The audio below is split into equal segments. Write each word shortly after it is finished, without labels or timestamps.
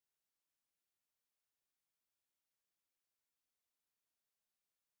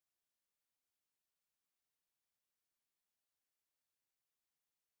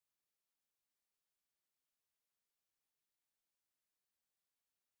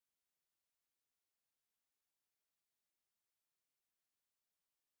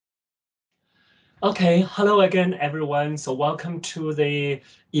Okay, hello again, everyone. So welcome to the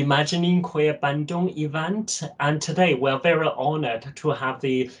Imagining Queer Bandung event. And today we're very honored to have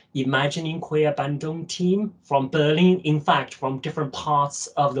the Imagining Queer Bandung team from Berlin, in fact, from different parts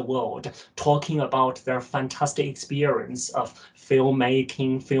of the world, talking about their fantastic experience of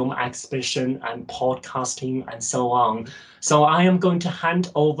filmmaking, film exhibition, and podcasting, and so on. So I am going to hand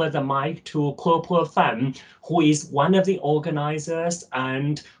over the mic to Purple Fan, who is one of the organizers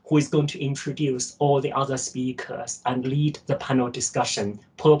and who is going to introduce all the other speakers and lead the panel discussion.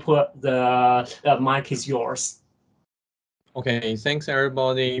 Purple, the mic is yours. Okay, thanks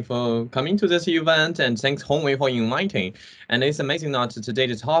everybody for coming to this event, and thanks Hongwei for inviting. And it's amazing that today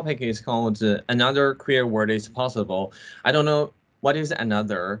the topic is called Another Queer World is Possible. I don't know what is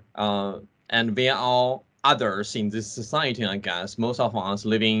another, and we are all others in this society, I guess. Most of us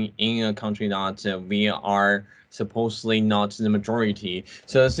living in a country that we are supposedly not the majority.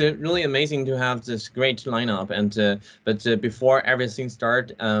 So it's really amazing to have this great lineup. But before everything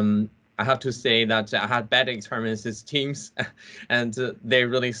starts, I have to say that I had bad experiences teams, and they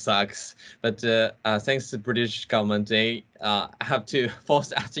really sucks. But thanks to British government, they have to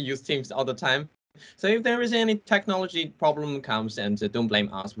force us to use Teams all the time. So if there is any technology problem comes, and don't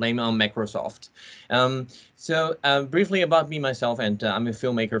blame us, blame on Microsoft. Briefly about me myself, and I'm a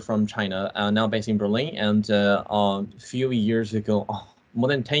filmmaker from China, now based in Berlin. And a few years ago, more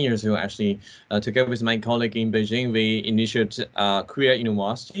than 10 years ago, actually, together with my colleague in Beijing, we initiated Queer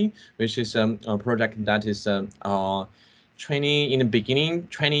University, which is a project that is training in the beginning,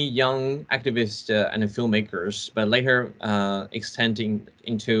 training young activists and filmmakers, but later extending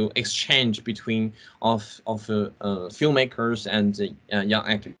into exchange between filmmakers and young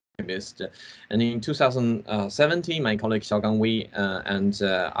activists. And in 2017, my colleague Xiaogang Wei and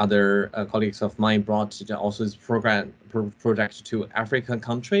other colleagues of mine brought also this project to African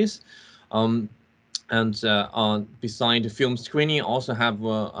countries. And beside the film screening, also have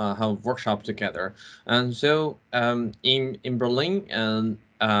a workshop together. And so in Berlin, and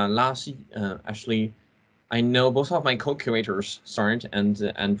actually, I know both of my co-curators, Sarnt and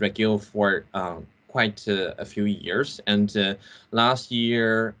Regil, for quite a few years. And last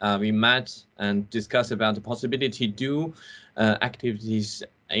year, we met and discussed about the possibility to do activities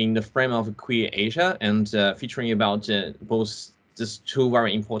in the frame of Queer Asia, and featuring about both these two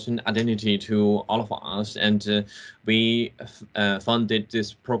very important identity to all of us. And we funded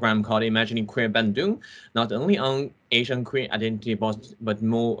this program called Imagining Queer Bandung, not only on Asian queer identity, but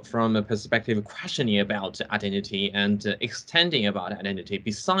more from a perspective of questioning about identity and extending about identity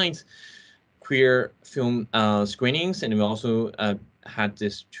besides queer film screenings. And we also had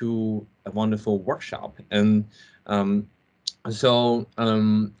this two wonderful workshop. And I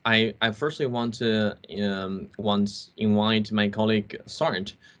firstly want to invite my colleague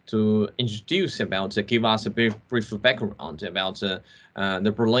Sarnt to introduce about give us a brief background about the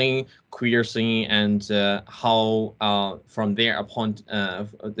Berlin queer scene, and how from their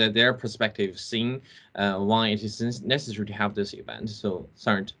perspective seeing why it is necessary to have this event. So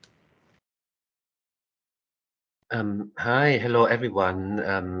Sarnt. Hi, hello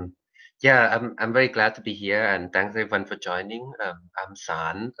everyone. Yeah, I'm very glad to be here, and thanks everyone for joining. I'm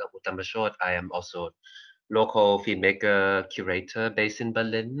San Uttamashot. I am also local filmmaker curator based in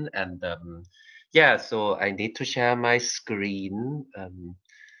Berlin, and yeah, so I need to share my screen.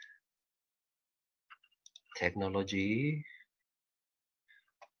 Technology.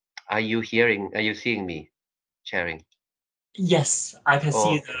 Are you hearing? Are you seeing me sharing? Yes, I can see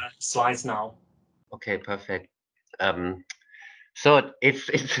Oh, the slides now. okay, perfect. Um, so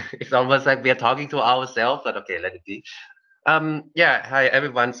it's almost like we are talking to ourselves, but okay, let it be. Yeah, hi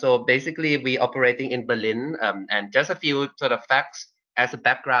everyone. So basically, we operating in Berlin, and just a few sort of facts as a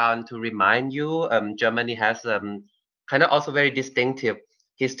background to remind you. Germany has kind of also very distinctive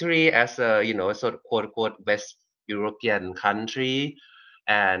history as a sort of quote unquote West European country.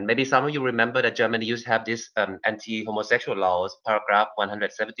 And maybe some of you remember that Germany used to have this anti-homosexual laws, paragraph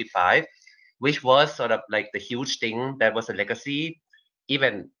 175, which was sort of like the huge thing that was a legacy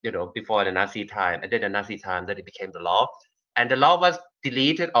even before the Nazi time, and then the Nazi time that it became the law. And the law was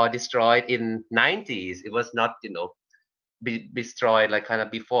deleted or destroyed in 90s. It was not destroyed like kind of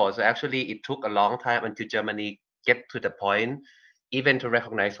before. So actually it took a long time until Germany get to the point even to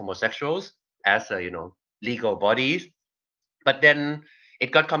recognize homosexuals as a legal bodies. But then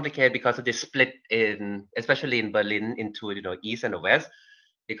it got complicated because of the split in, especially in Berlin, into east and the west,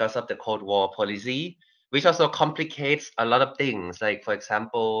 because of the Cold War policy, which also complicates a lot of things. Like for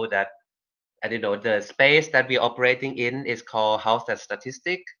example, that and the space that we're operating in is called house that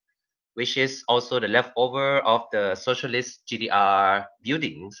statistic. which is also the leftover of the socialist GDR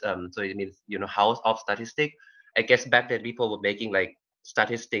buildings. So it means, House of Statistics. I guess back then people were making like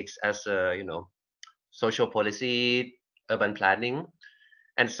statistics as a, social policy, urban planning.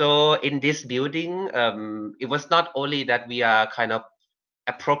 And so in this building, it was not only that we are kind of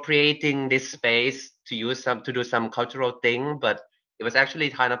appropriating this space to do some cultural thing, but it was actually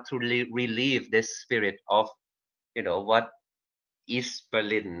kind of to relieve this spirit of, what East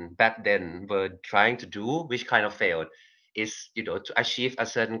Berlin back then were trying to do, which kind of failed, is, to achieve a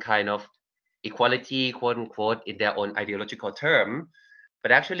certain kind of equality, quote unquote, in their own ideological term.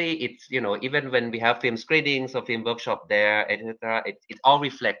 But actually, it's, even when we have film screenings or film workshop there, etc., it all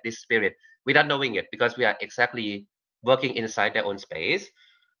reflects this spirit without knowing it, because we are exactly working inside their own space.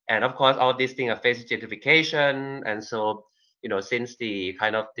 And of course, all these things are facing gentrification. And so, since the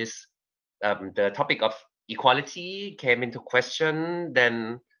kind of this, the topic of equality came into question,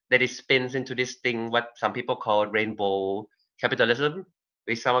 then that it spins into this thing, what some people call rainbow capitalism,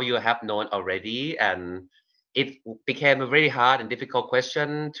 which some of you have known already. And it became a very hard and difficult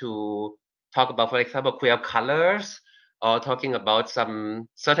question to talk about, for example, queer colors, or talking about some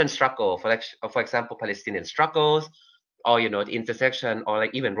certain struggle, for example, Palestinian struggles, or the intersection, or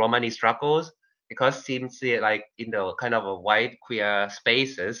like even Romani struggles, because seems like in the kind of a white queer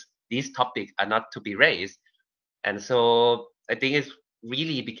spaces, these topics are not to be raised. And so I think it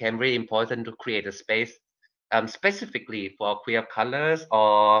really became very important to create a space specifically for queer colors,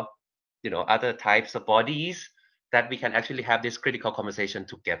 or other types of bodies, that we can actually have this critical conversation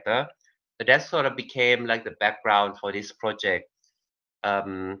together. So that sort of became like the background for this project.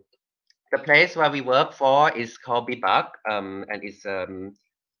 The place where we work for is called Bibak, and it's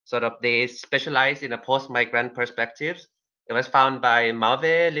sort of, they specialize in a post-migrant perspectives. It was founded by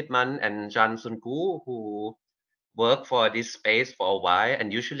Malve Lipman and Jan Sungu, who worked for this space for a while,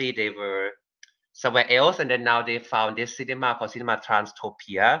 and usually they were somewhere else, and then now they found this cinema called Cinema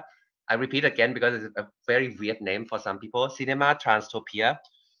Transtopia. I repeat again because it's a very weird name for some people, Cinema Transtopia.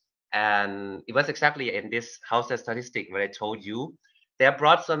 And it was exactly in this house of statistic where I told you. They have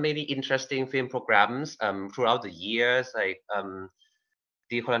brought so many interesting film programs throughout the years, like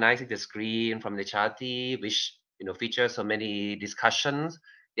Decolonizing the Screen from the Chati, which features so many discussions.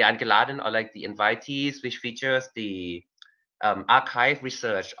 The Angeladen, or like the invitees, which features the archive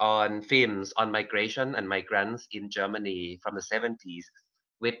research on films on migration and migrants in Germany from the 70s,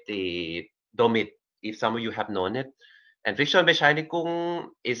 with the Domit, if some of you have known it. And Fiction Bescheinigung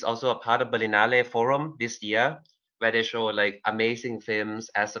is also a part of Berlinale Forum this year, where they show like amazing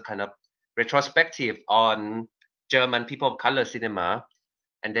films as a kind of retrospective on German people of color cinema.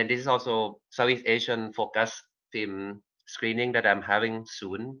 And then this is also Southeast Asian focused film screening that I'm having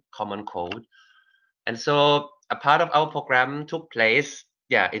soon, Common Code. And so a part of our program took place,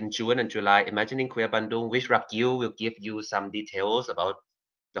 in June and July, Imagining Queer Bandung, which Rakil will give you some details about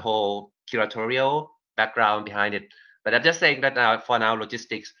the whole curatorial background behind it. But I'm just saying that for now,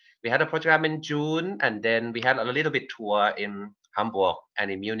 logistics, we had a program in June, and then we had a little bit tour in Hamburg and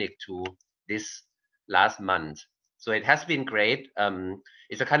in Munich too this last month. So it has been great.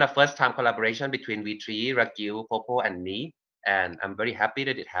 It's a kind of first time collaboration between V3, Rakil, Popo, and me. And I'm very happy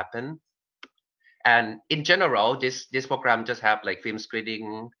that it happened. And in general, this program just have like film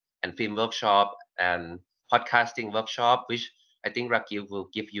screening and film workshop and podcasting workshop, which I think Rakil will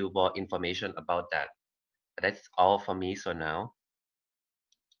give you more information about that. But that's all for me. So now.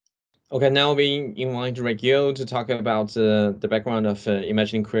 Okay, now we invite Regil to talk about the background of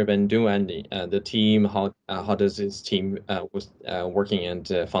Imagining Queer Bandung and the team. How does this team was working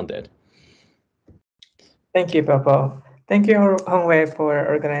and funded? Thank you, Papa. Thank you, Hongwei, for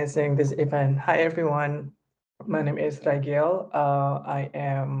organizing this event. Hi, everyone. My name is Raigel. I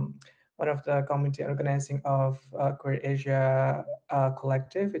am one of the community organizing of Queer Asia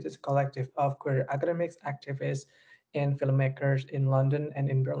Collective. It is a collective of queer academics, activists, and filmmakers in London and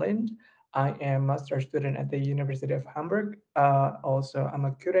in Berlin. I am a master's student at the University of Hamburg. Also, I'm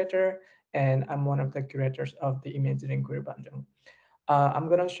a curator, and I'm one of the curators of the Imagining Queer Bandung. I'm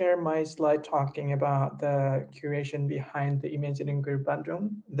going to share my slide talking about the curation behind the Imagining Queer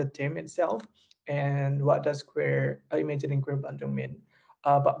Bandung, the theme itself, and what does Imagining Queer Bandung mean.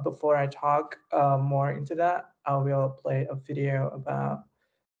 But before I talk more into that, I will play a video about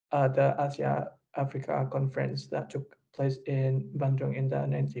the Asia Africa conference that took place in Bandung in the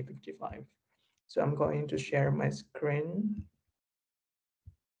 1955. So I'm going to share my screen.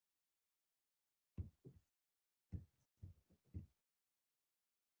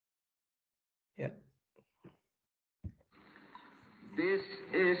 Yeah. This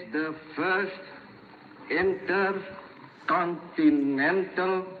is the first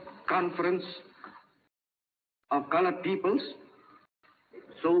intercontinental conference of colored peoples,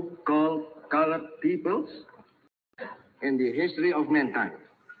 so-called colored peoples, in the history of mankind.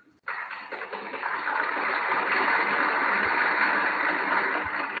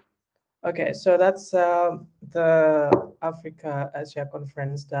 Okay, so that's the Africa Asia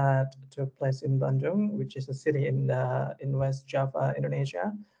conference that took place in Bandung, which is a city in West Java,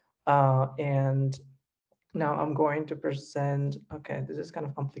 Indonesia. And now I'm going to present. Okay, this is kind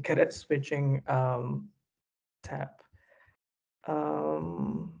of complicated switching tab.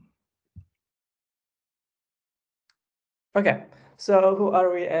 Okay, so who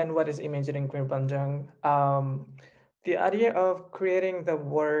are we and what is Imagining Queer Bandung? The idea of creating the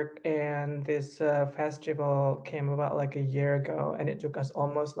work and this festival came about like a year ago, and it took us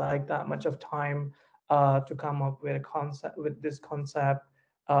almost like that much of time to come up with a concept, with this concept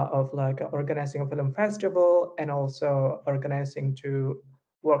of like organizing a film festival and also organizing two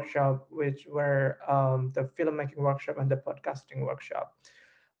workshop, which were the filmmaking workshop and the podcasting workshop.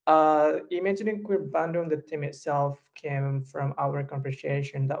 Imagining Queer Bandung, the theme itself came from our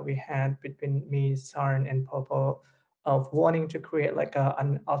conversation that we had between me, Sarn, and Popo of wanting to create like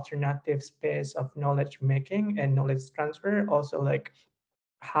an alternative space of knowledge making and knowledge transfer. Also, like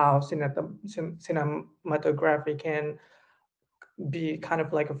how cinematography can be kind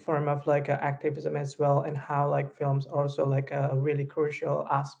of like a form of like activism as well, and how like films also like a really crucial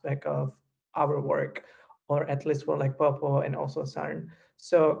aspect of our work, or at least for like Popo and also Sarn.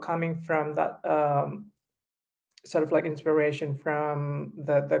 So coming from that sort of like inspiration from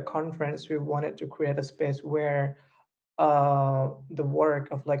the conference, we wanted to create a space where the work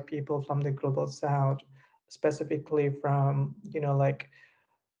of like people from the global south, specifically from, you know, like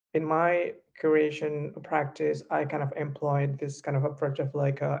in my curation practice, I kind of employed this kind of approach of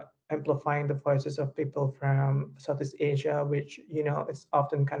like amplifying the voices of people from Southeast Asia, which, you know, it's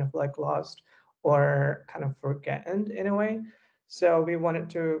often kind of like lost or kind of forgotten in a way. So we wanted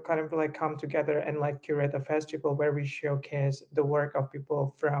to kind of like come together and like curate a festival where we showcase the work of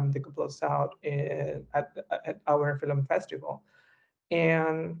people from the global south at our film festival.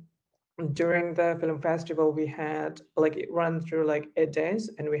 And during the film festival, we had like it run through like 8 days,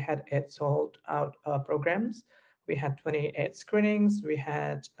 and we had 8 sold out programs. We had 28 screenings. We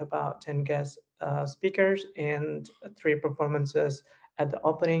had about 10 guest speakers and 3 performances at the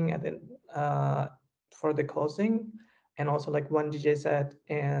opening and then for the closing, and also like one DJ set.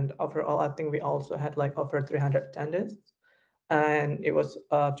 And overall, I think we also had like over 300 attendees, and it was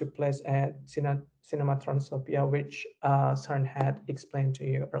took place at Cinema Transopia, which Sarn had explained to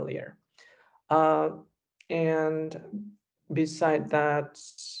you earlier. Uh, and beside that,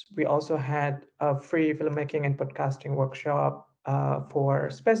 we also had a free filmmaking and podcasting workshop for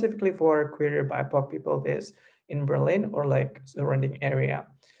specifically for queer BIPOC people based in Berlin or like surrounding area.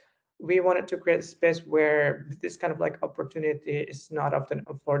 We wanted to create a space where this kind of like opportunity is not often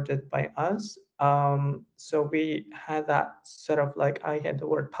afforded by us. So we had that sort of like, I had the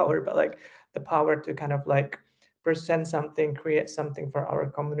word power, but like the power to kind of like present something, create something for our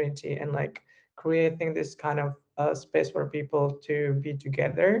community, and like creating this kind of space for people to be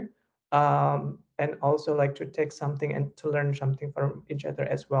together, and also like to take something and to learn something from each other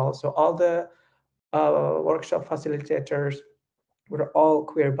as well. So all the workshop facilitators were all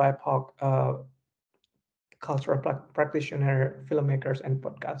queer BIPOC cultural practitioner, filmmakers, and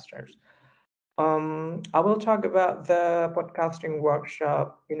podcasters. I will talk about the podcasting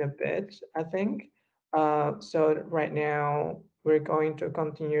workshop in a bit, I think. So right now, we're going to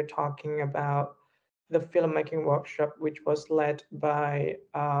continue talking about the filmmaking workshop, which was led by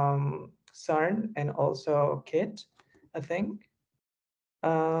Sarn and also Kit, I think.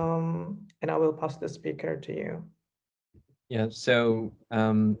 And I will pass the speaker to you. Yeah, so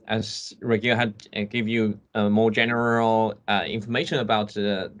as Regil had give you more general information about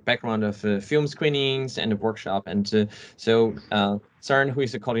the background of film screenings and the workshop, and so Søren, who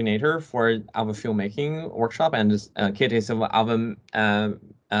is the coordinator for our filmmaking workshop, and Kit is our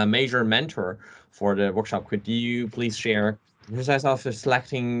major mentor for the workshop. Could you please share the process of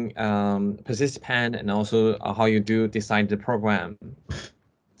selecting participant and also how you do decide the program?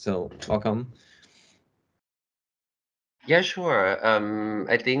 So welcome. Yeah, sure.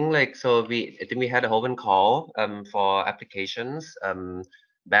 I think like I think we had a open call for applications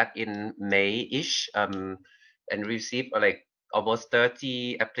back in May-ish and received like almost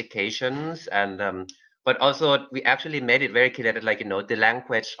 30 applications, and but also we actually made it very clear that, like, you know, the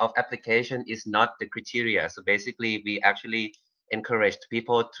language of application is not the criteria. So basically we actually encouraged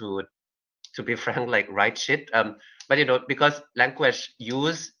people to be frank, like, write shit, but you know, because language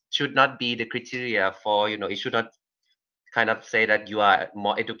use should not be the criteria for, you know, it should not kind of say that you are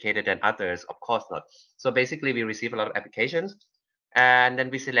more educated than others. Of course not. So basically, we received a lot of applications, and then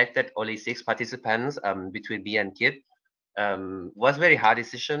we selected only 6 participants between me and Kit. Was very hard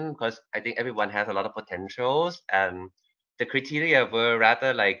decision because I think everyone has a lot of potentials, and the criteria were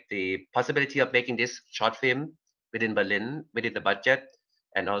rather like the possibility of making this short film within Berlin, within the budget,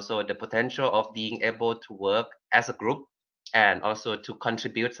 and also the potential of being able to work as a group and also to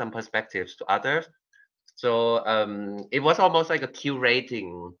contribute some perspectives to others. So it was almost like a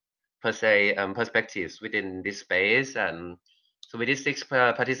curating per se perspectives within this space. And so with this 6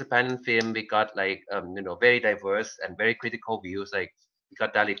 participant film, we got like very diverse and very critical views. Like we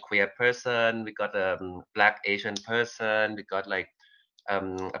got Dalit queer person, we got a Black Asian person, we got like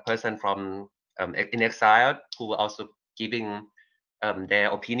a person from in exile who were also giving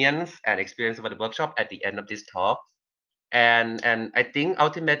their opinions and experience about the workshop at the end of this talk. And I think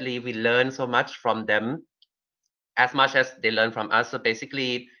ultimately we learned so much from them as much as they learn from us. So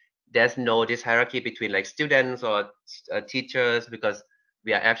basically, there's no this hierarchy between like students or teachers, because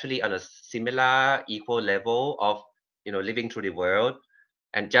we are actually on a similar equal level of living through the world,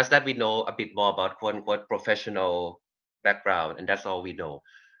 and just that we know a bit more about quote unquote professional background, and that's all we know.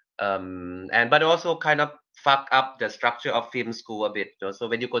 And but also kind of fuck up the structure of film school a bit. So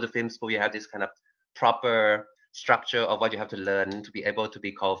when you go to film school, you have this kind of proper structure of what you have to learn to be able to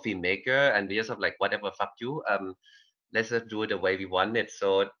be called filmmaker, and we just have like whatever, fuck you, let's just do it the way we want it.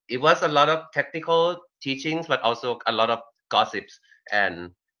 So it was a lot of technical teachings, but also a lot of gossips,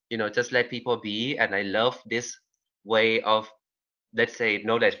 and just let people be. And I love this way of, let's say,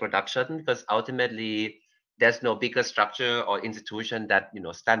 knowledge production, because ultimately there's no bigger structure or institution that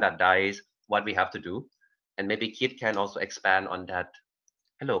standardize what we have to do. And maybe Kit can also expand on that.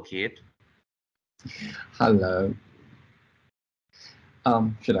 Hello, Kit. Hello.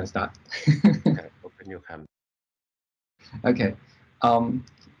 Should I start? Okay, open your camera. Okay.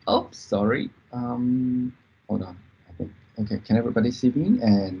 Oh, sorry. Hold on. I think. Okay. Can everybody see me?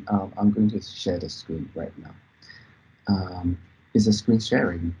 And I'm going to share the screen right now. Is the screen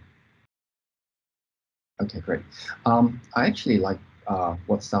sharing? Okay, great. I actually like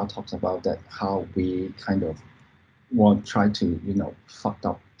what Sal talks about, that how we kind of try to fuck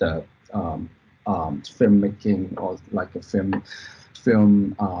up the filmmaking, or like a film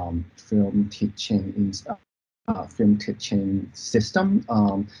teaching film teaching system,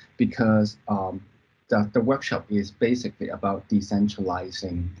 because the workshop is basically about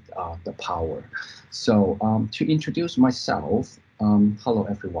decentralizing the power. So to introduce myself, hello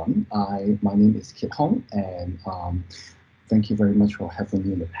everyone. My name is Kit Hong, and thank you very much for having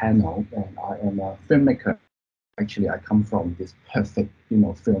me in the panel. And I am a filmmaker. Actually, I come from this perfect,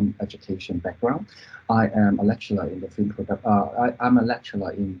 film education background. I am a lecturer in the film product. I'm a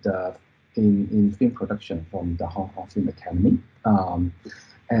lecturer in film production from the Hong Kong Film Academy,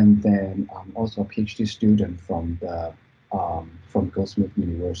 and then I'm also a PhD student from Goldsmith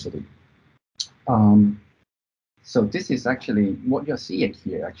University. So this is actually what you're seeing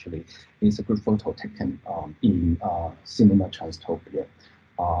here. Actually, is a group photo taken in Cinema Transtopia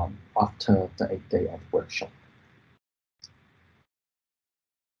after the 8-day of workshop.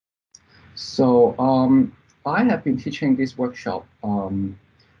 So I have been teaching this workshop in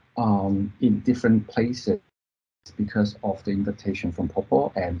different places because of the invitation from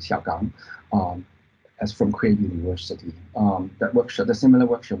Popo and Xiaogang, as from Queer University. That workshop, the similar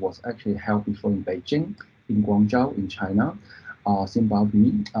workshop, was actually held before in Beijing, in Guangzhou in China,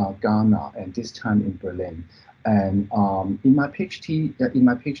 Zimbabwe, Ghana, and this time in Berlin. And in my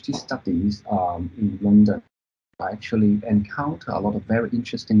PhD studies in London, I actually encounter a lot of very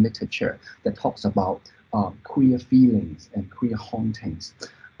interesting literature that talks about queer feelings and queer hauntings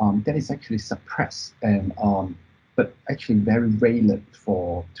that is actually suppressed, and but actually very valid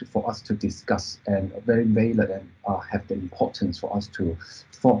for us to discuss, and very valid, and have the importance for us to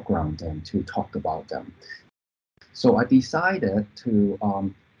foreground them, to talk about them. So I decided to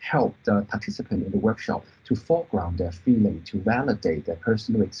help the participant in the workshop to foreground their feeling, to validate their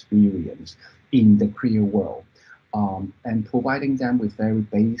personal experience in the queer world, and providing them with very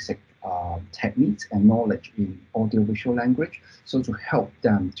basic techniques and knowledge in audiovisual language, so to help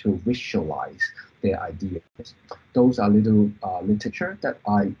them to visualize their ideas. Those are little literature that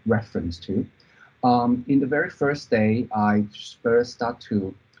I reference to. In the very first day, I first start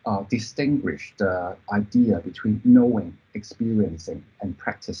to distinguish the idea between knowing, experiencing, and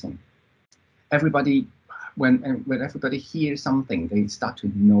practicing. Everybody, when everybody hears something, they start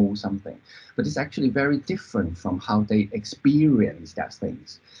to know something, but it's actually very different from how they experience that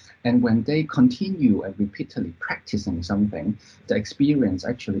things. And when they continue and repeatedly practicing something, the experience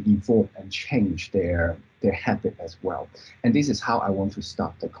actually evolve and change their their habit as well. And this is how I want to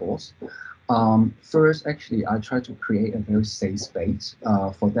start the course. First, actually, I try to create a very safe space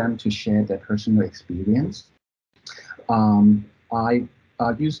for them to share their personal experience. I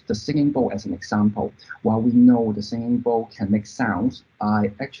use the singing bowl as an example. While we know the singing bowl can make sounds,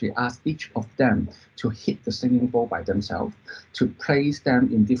 I actually ask each of them to hit the singing bowl by themselves, to place them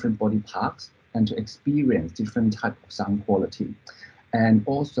in different body parts, and to experience different type of sound quality, and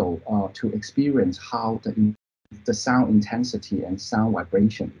also to experience how the sound intensity and sound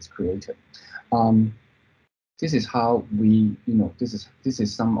vibration is created. This is how we, this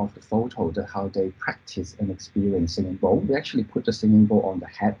is some of the photos that how they practice and experience singing bowl. We actually put the singing bowl on the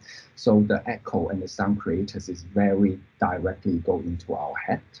head, so the echo and the sound creators is very directly go into our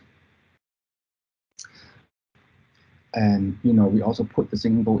head. And we also put the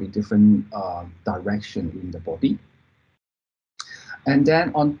singing bowl in different direction in the body. And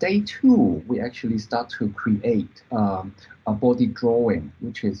then on day 2, we actually start to create a body drawing,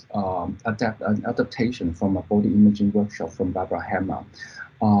 which is an adaptation from a body imaging workshop from Barbara Hammer,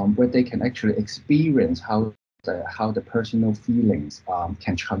 where they can actually experience how the personal feelings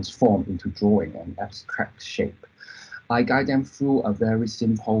can transform into drawing and abstract shape. I guide them through a very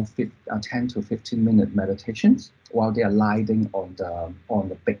simple 10 to 15-minute meditations while they are lying on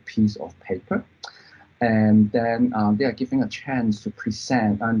the big piece of paper. And then they are given a chance to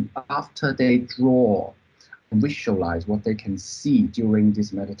present, and after they draw and visualize what they can see during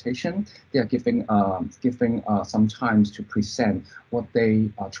this meditation, they are giving some time to present what they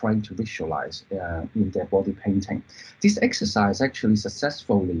are trying to visualize in their body painting. This exercise actually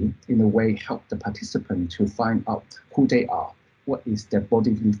successfully, in a way, helped the participant to find out who they are, what is their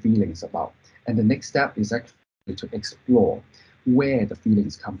bodily feelings about. And the next step is actually to explore where the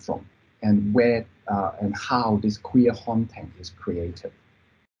feelings come from, and where and how this queer haunting is created.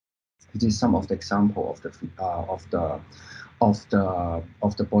 This is some of the example of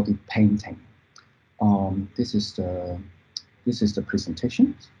the body painting. This is the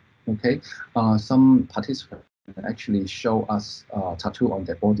presentation. Okay, some participants actually show us tattoo on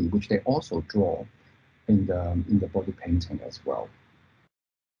their body, which they also draw in the body painting as well.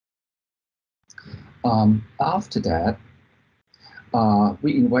 After that,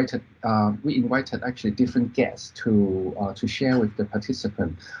 we invited actually different guests to share with the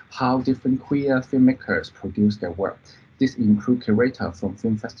participant how different queer filmmakers produce their work. This includes curators from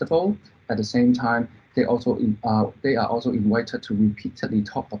film festival. At the same time, they are also invited to repeatedly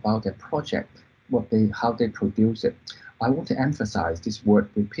talk about their project, how they produce it. I want to emphasize this word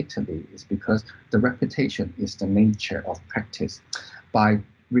repeatedly is because the repetition is the nature of practice. By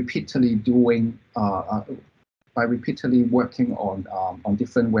repeatedly doing by repeatedly working on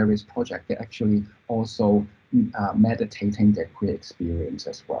different various projects, they actually also meditating their queer experience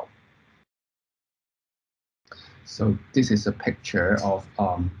as well. So this is a picture of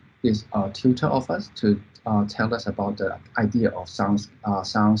this tutor of us to tell us about the idea of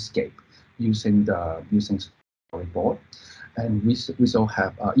soundscape using storyboard. And we also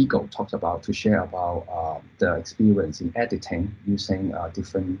have Ego talked about to share about the experience in editing using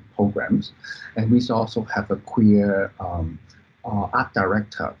different programs. And we also have a queer art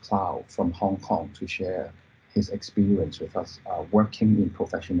director, Cloud, from Hong Kong to share his experience with us working in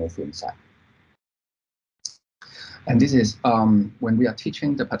professional film set. And this is when we are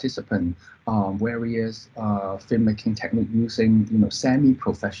teaching the participant various filmmaking technique using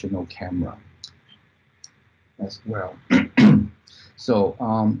semi-professional camera as well. So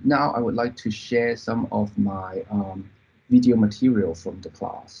now I would like to share some of my video material from the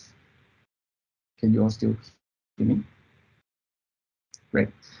class. Can you all still hear me? Great.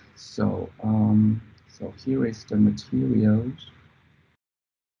 So so here is the materials.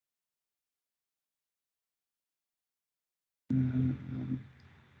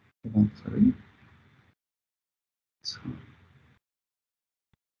 Sorry.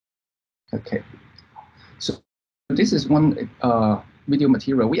 Okay. So this is one video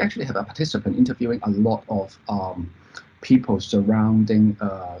material. We actually have a participant interviewing a lot of people surrounding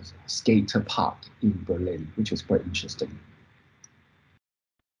a skater park in Berlin, which is quite interesting.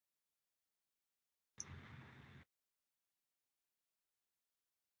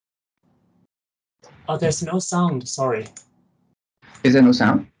 Oh, there's no sound, sorry. Is there no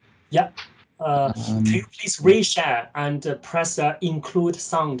sound? Yeah. Can you please reshare and press the include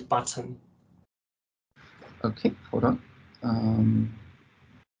sound button? Okay, hold on.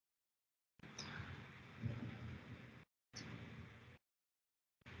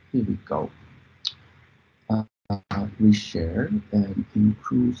 Here we go. Reshare and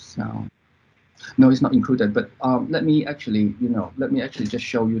include sound. No, it's not included, but let me actually just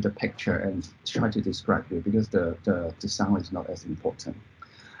show you the picture and try to describe it, because the sound is not as important.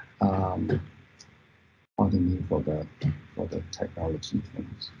 Pardon me for the technology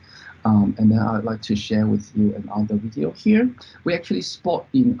things. And then I'd like to share with you another video here. We actually spot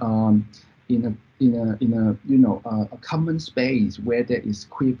in a common space where there is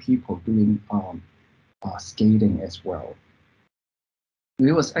queer people doing skating as well.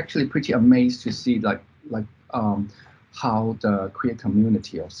 We was actually pretty amazed to see how the queer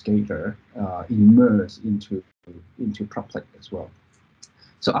community of skater immersed into public as well.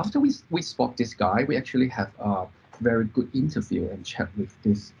 So after we spot this guy, we actually have a very good interview and chat with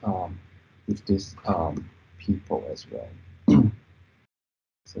this people as well.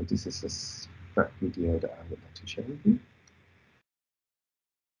 So this is a spread video that I would like to share with you.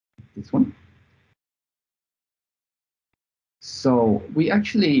 This one. So we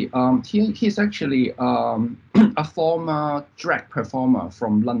actually he's actually a former drag performer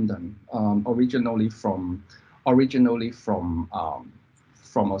from London, originally from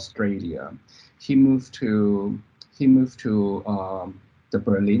Australia. He moved to the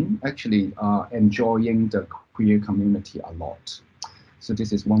Berlin, actually enjoying the queer community a lot. So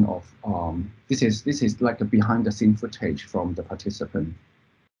this is one of this is like a behind the scene footage from the participant.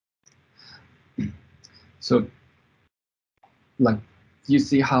 So like you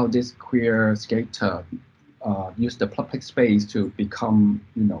see how this queer skater used the public space to become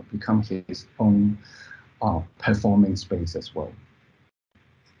his own performing space as well.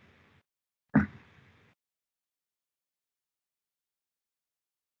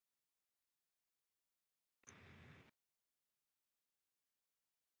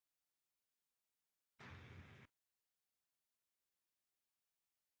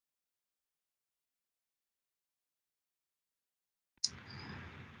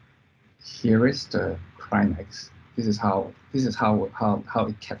 Here is the climax. This is how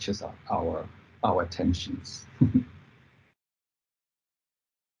it catches our attentions.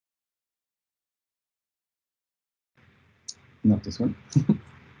 Not this one.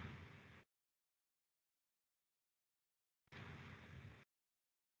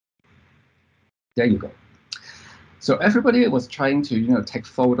 There you go. So everybody was trying to take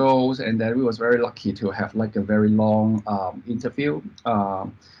photos, and then we was very lucky to have like a very long interview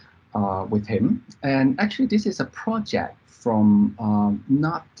with him. And actually, this is a project from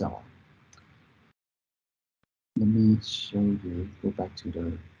NADA. Let me show you. Go back to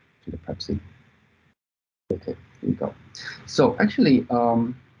the Pepsi. Okay, here you go. So actually,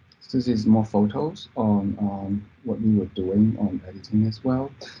 this is more photos on what we were doing on editing as well.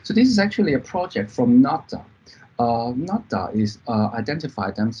 So this is actually a project from NADA. NADA is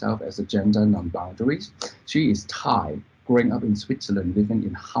identified themselves as a gender non-boundaries. She is Thai, growing up in Switzerland, living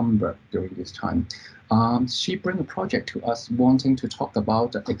in Hamburg during this time. She bring a project to us wanting to talk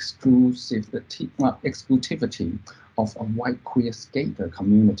about the exclusivity of a white queer skater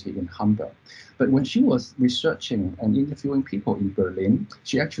community in Hamburg. But when she was researching and interviewing people in Berlin,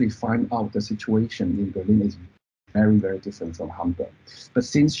 she actually found out the situation in Berlin is very, very different from Hamburg. But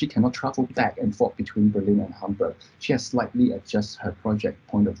since she cannot travel back and forth between Berlin and Hamburg, she has slightly adjusted her project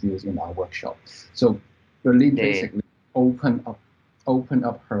point of views in our workshop. So Berlin basically open up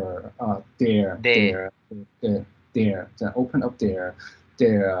her their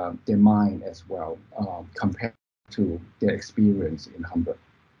mind as well, compared to their experience in Hamburg.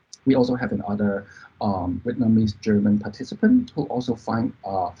 We also have another Vietnamese German participant who also find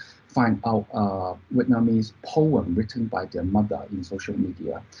out Vietnamese poem written by their mother in social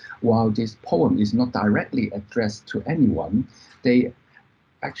media. While this poem is not directly addressed to anyone, they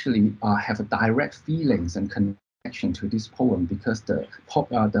actually have a direct feelings and connection to this poem, because the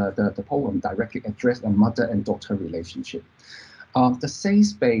poem directly addressed a mother and daughter relationship. The safe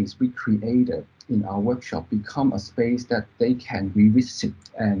space we created in our workshop become a space that they can revisit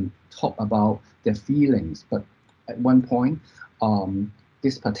and talk about their feelings. But at one point,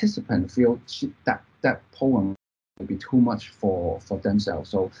 this participant feel that poem would be too much for themselves.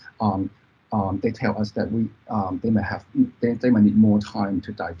 So they tell us that they might need more time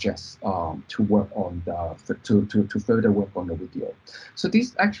to digest, to work on to further work on the video. So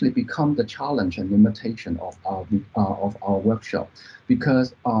this actually become the challenge and limitation of our workshop,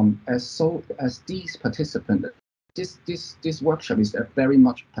 because as these participants, this workshop is very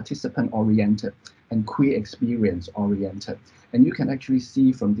much participant oriented and queer experience oriented. And you can actually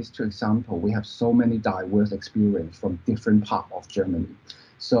see from these two examples, we have so many diverse experience from different parts of Germany.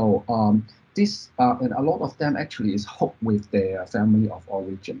 So and a lot of them actually is hooked with their family of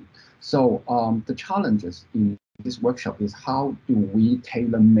origin. So the challenges in this workshop is how do we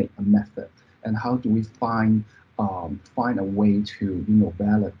tailor-make a method and how do we find a way to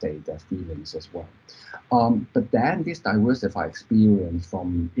validate their feelings as well. But then this diversified experience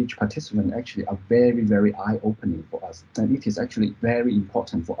from each participant actually are very, very eye-opening for us. And it is actually very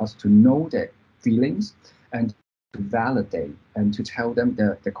important for us to know their feelings and to validate and to tell them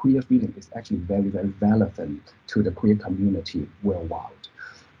that the queer feeling is actually very, very relevant to the queer community worldwide.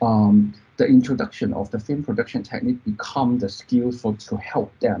 The introduction of the film production technique become the skill to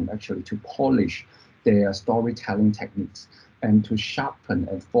help them actually to polish their storytelling techniques and to sharpen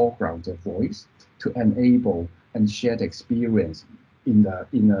and foreground their voice, to enable and share the experience in a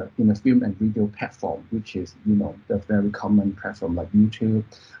film and video platform, which is the very common platform like YouTube,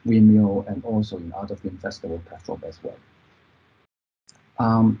 Vimeo, and also in other film festival platform as well.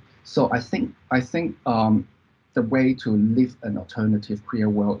 So I think the way to live an alternative queer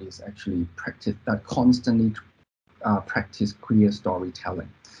world is actually constantly practice queer storytelling.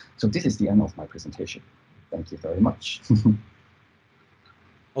 So this is the end of my presentation. Thank you very much.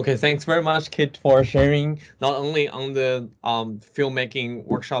 Okay, thanks very much, Kit, for sharing not only on the filmmaking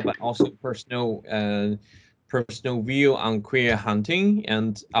workshop, but also personal view on queer hunting,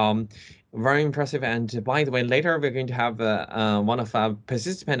 and very impressive. And by the way, later we're going to have one of our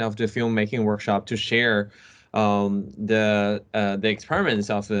participants of the filmmaking workshop to share the experiments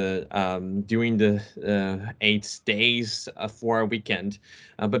of during the 8 days for a weekend.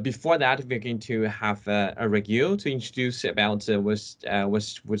 But before that, we're going to have a review to introduce about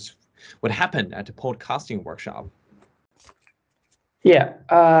what happened at the podcasting workshop. Yeah,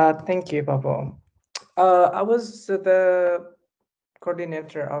 thank you, Pablo. I was the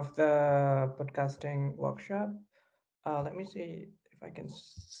coordinator of the podcasting workshop. Let me see if I can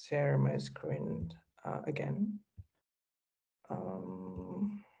share my screen again.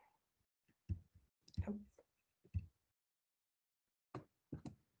 Yep.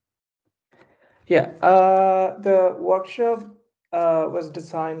 Yeah, the workshop was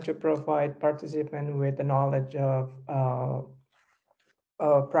designed to provide participants with the knowledge of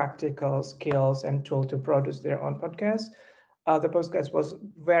practical skills and tool to produce their own podcast. The podcast was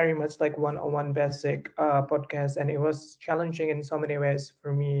very much like one-on-one basic podcast, and it was challenging in so many ways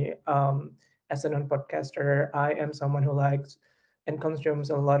for me as a non-podcaster. I am someone who likes and consumes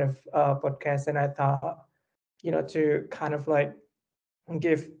a lot of podcasts, and I thought, to kind of like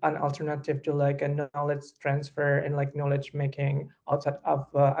give an alternative to like a knowledge transfer and like knowledge making outside of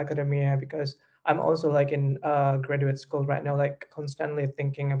academia, because I'm also like in graduate school right now, like constantly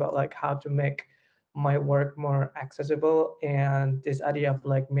thinking about like how to make my work more accessible. And this idea of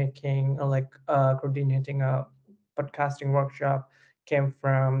like making coordinating a podcasting workshop came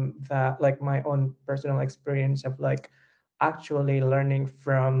from that, like my own personal experience of like actually learning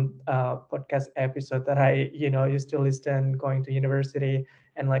from podcast episode that I used to listen going to university,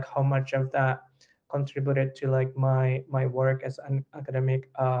 and like how much of that contributed to like my work as an academic,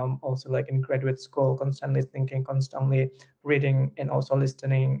 also like in graduate school, constantly thinking, constantly reading, and also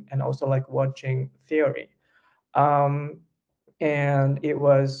listening, and also like watching theory. um, and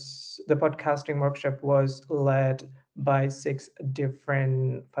the podcasting workshop was led by 6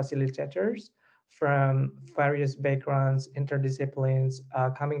 different facilitators from various backgrounds, interdisciplines,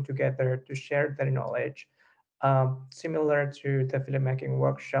 coming together to share their knowledge. Similar to the filmmaking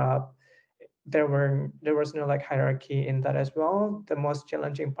workshop, there was no like hierarchy in that as well. The most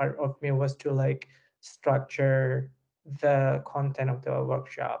challenging part of me was to like structure the content of the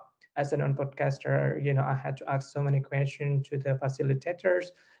workshop. As a non-podcaster, I had to ask so many questions to the facilitators,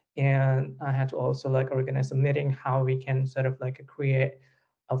 and I had to also like organize a meeting how we can sort of like create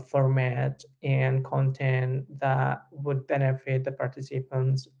a format and content that would benefit the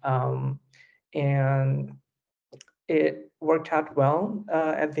participants. And it worked out well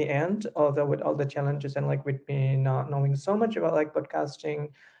at the end, although with all the challenges and like with me not knowing so much about like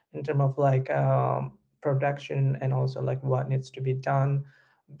podcasting in terms of like production, and also like what needs to be done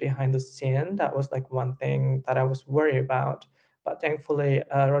behind the scene. That was like one thing that I was worried about. But thankfully,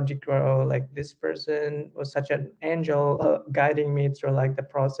 Rodrigo, like this person was such an angel, guiding me through like the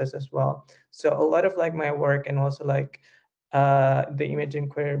process as well. So a lot of like my work, and also like the Imagining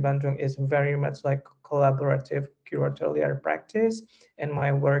Queer Bandung is very much like collaborative curatorial practice, and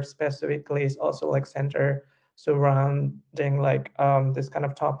my work specifically is also like center surrounding like this kind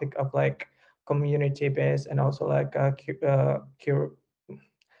of topic of like community based, and also like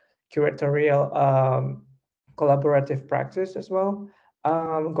curatorial collaborative practice as well.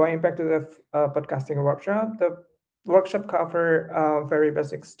 Going back to the podcasting workshop, the workshop cover very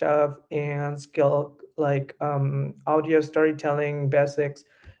basic stuff and skill like audio storytelling basics,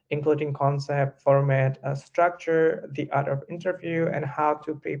 including concept, format, structure, the art of interview, and how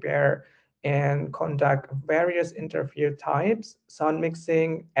to prepare and conduct various interview types, sound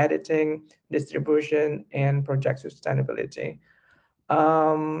mixing, editing, distribution, and project sustainability.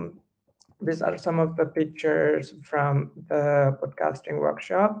 These are some of the pictures from the podcasting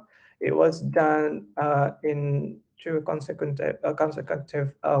workshop. It was done in two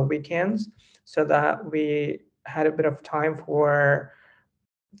consecutive weekends, so that we had a bit of time for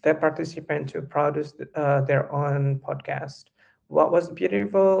the participant to produce their own podcast. What was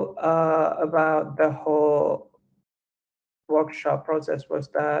beautiful about the whole workshop process was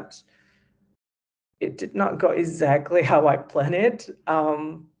that it did not go exactly how I planned it.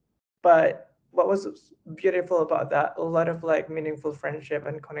 But what was beautiful about that, a lot of like meaningful friendship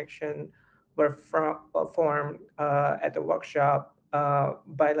and connection were formed at the workshop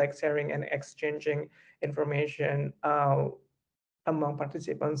by like sharing and exchanging information among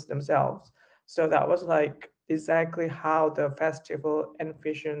participants themselves. So that was like exactly how the festival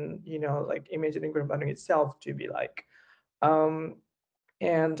envisioned, like Imagining Queer Bandung itself to be like.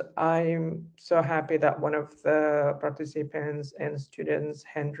 And I'm so happy that one of the participants and students,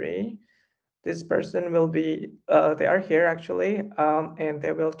 Henry, this person will be, they are here actually, and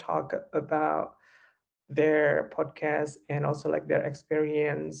they will talk about their podcast and also like their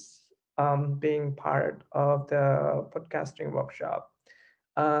experience being part of the podcasting workshop.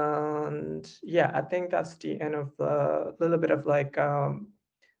 And yeah, I think that's the end of a little bit of like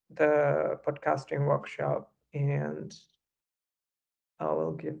the podcasting workshop, and I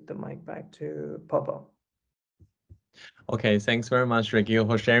will give the mic back to Popo. Okay, thanks very much, Regil,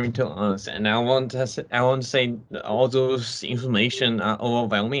 for sharing to us. And I want to say all those information are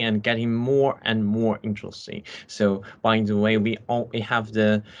overwhelming and getting more and more interesting. So by the way, we have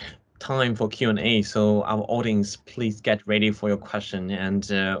the time for Q&A, so our audience, please get ready for your question. And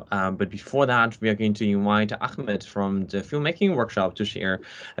but before that, we are going to invite Ahmed from the filmmaking workshop to share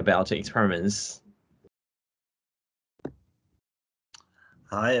about the experiments.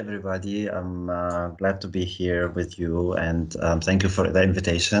 Hi, everybody. I'm glad to be here with you, and thank you for the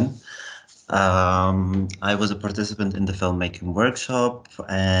invitation. I was a participant in the filmmaking workshop,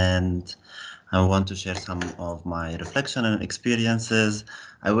 and I want to share some of my reflection and experiences.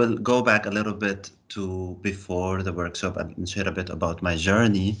 I will go back a little bit to before the workshop and share a bit about my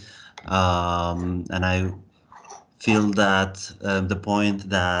journey. And I feel that the point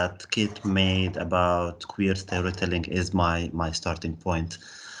that Kit made about queer storytelling is my starting point.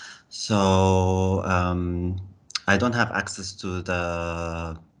 So I don't have access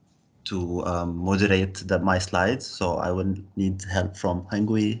to moderate my slides, so I will need help from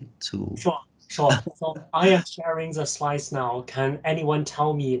Hangui to. Sure. So I am sharing the slides now. Can anyone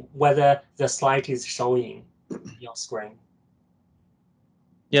tell me whether the slide is showing your screen?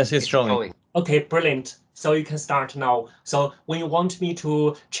 Yes, it's showing. Okay, brilliant. So you can start now. So when you want me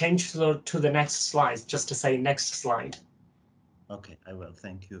to change to the next slide, just to say next slide. Okay, I will.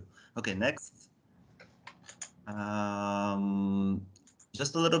 Thank you. Okay, next.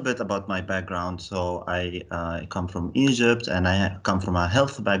 Just a little bit about my background. So I come from Egypt, and I come from a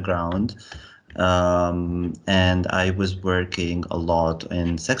health background. And I was working a lot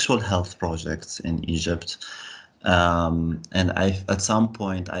in sexual health projects in Egypt. And at some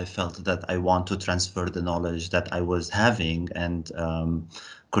point, I felt that I want to transfer the knowledge that I was having and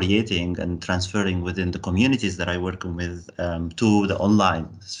creating and transferring within the communities that I work with to the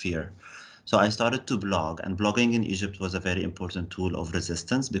online sphere. So I started to blog, and blogging in Egypt was a very important tool of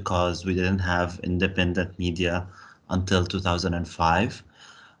resistance because we didn't have independent media until 2005.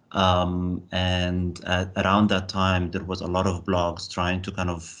 And around that time, there was a lot of blogs trying to kind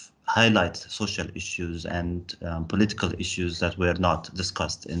of highlight social issues and political issues that were not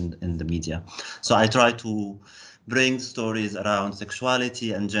discussed in the media. So I try to bring stories around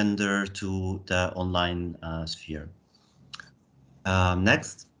sexuality and gender to the online sphere.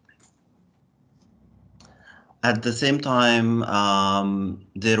 Next. At the same time,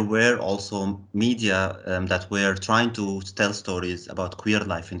 there were also media that were trying to tell stories about queer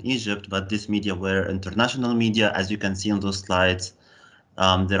life in Egypt, but this media were international media. As you can see on those slides,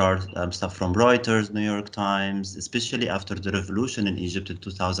 there are stuff from Reuters, New York Times, especially after the revolution in Egypt in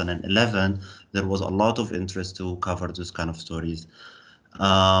 2011, there was a lot of interest to cover those kind of stories.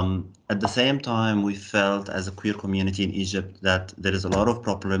 At the same time, we felt as a queer community in Egypt that there is a lot of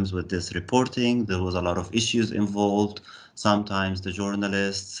problems with this reporting. There was a lot of issues involved. Sometimes the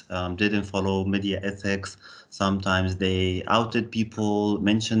journalists didn't follow media ethics. Sometimes they outed people,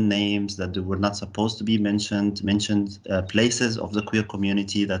 mentioned names that they were not supposed to be mentioned places of the queer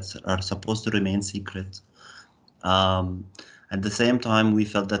community that are supposed to remain secret. At the same time, we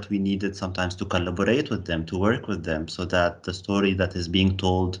felt that we needed sometimes to collaborate with them, to work with them, so that the story that is being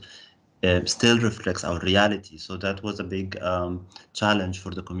told still reflects our reality. So that was a big challenge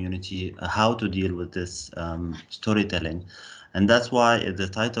for the community, how to deal with this storytelling. And that's why the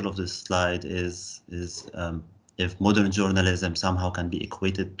title of this slide is if modern journalism somehow can be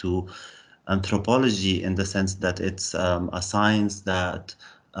equated to anthropology, in the sense that it's a science that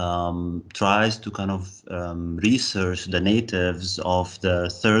tries to kind of research the natives of the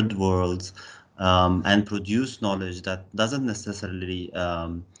third world and produce knowledge that doesn't necessarily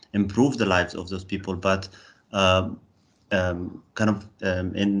improve the lives of those people, but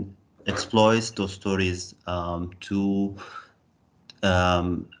exploits those stories to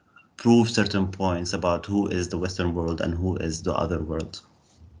prove certain points about who is the Western world and who is the other world.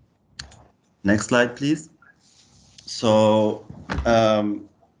 Next slide, please. So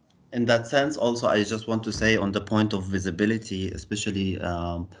in that sense, also, I just want to say on the point of visibility, especially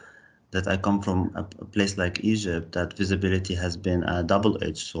that I come from a place like Egypt, that visibility has been a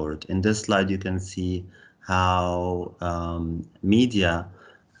double-edged sword. In this slide, you can see how media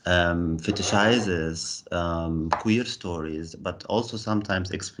fetishizes queer stories, but also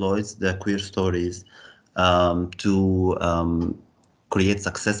sometimes exploits the queer stories to create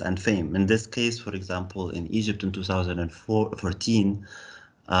success and fame. In this case, for example, in Egypt in 2014,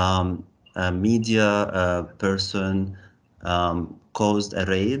 a media person caused a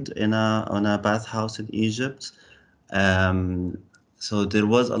raid on a bathhouse in Egypt. So there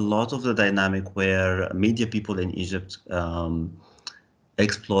was a lot of the dynamic where media people in Egypt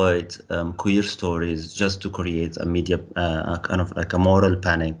exploit queer stories just to create a media, kind of like a moral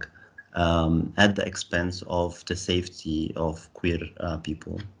panic at the expense of the safety of queer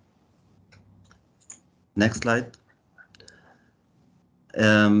people. Next slide.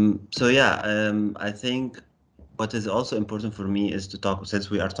 So yeah, I think what is also important for me is to talk, since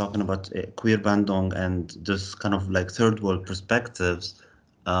we are talking about queer Bandung and this kind of like third world perspectives,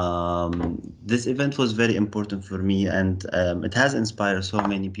 this event was very important for me, and it has inspired so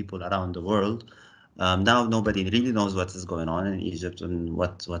many people around the world. Now nobody really knows what is going on in Egypt and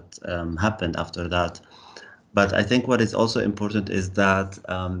what happened after that. But I think what is also important is that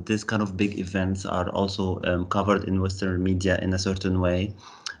these kind of big events are also covered in Western media in a certain way,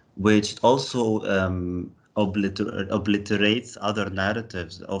 which also obliterates other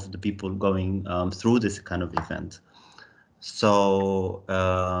narratives of the people going through this kind of event. So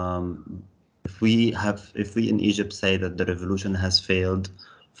if we in Egypt say that the revolution has failed,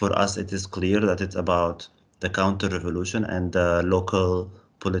 for us it is clear that it's about the counter-revolution and the local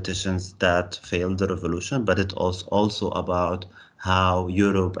politicians that failed the revolution, but it's also about how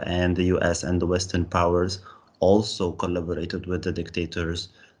Europe and the US and the Western powers also collaborated with the dictators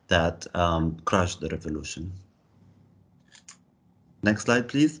that crushed the revolution. Next slide,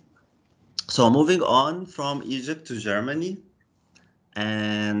 please. So moving on from Egypt to Germany.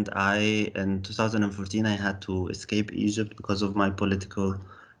 And in 2014, I had to escape Egypt because of my political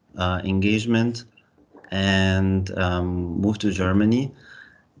engagement and moved to Germany.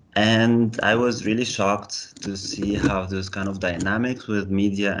 And I was really shocked to see how those kind of dynamics with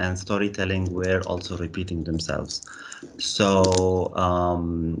media and storytelling were also repeating themselves. So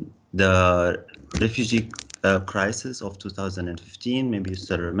the refugee crisis of 2015, maybe you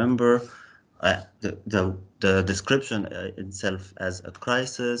still remember, the description itself as a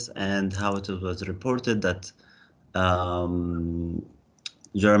crisis, and how it was reported that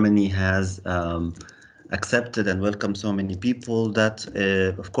Germany has accepted and welcomed so many people. That,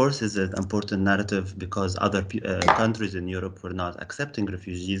 of course, is an important narrative because other countries in Europe were not accepting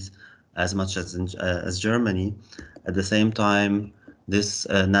refugees as much as Germany. At the same time, this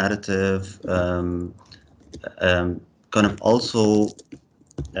narrative kind of also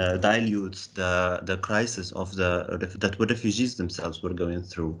dilutes the crisis of that refugees themselves were going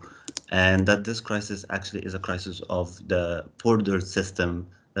through, and that this crisis actually is a crisis of the border system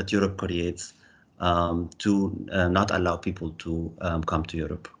that Europe creates to not allow people to come to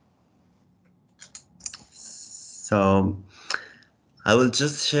Europe. So I will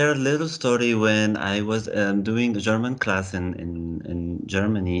just share a little story. When I was doing a German class in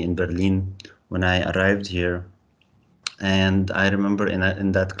Germany, in Berlin, when I arrived here. And I remember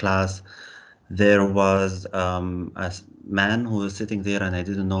in that class, there was a man who was sitting there, and I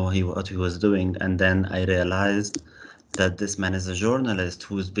didn't know what he was doing. And then I realized that this man is a journalist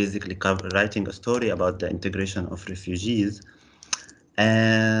who is basically writing a story about the integration of refugees.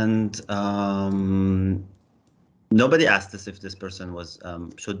 And nobody asked us if this person was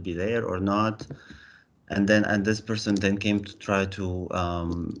should be there or not. And this person then came to try to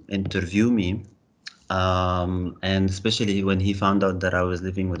interview me. And especially when he found out that I was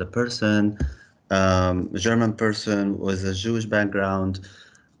living with a person, a German person with a Jewish background,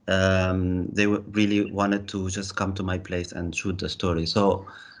 they really wanted to just come to my place and shoot the story. So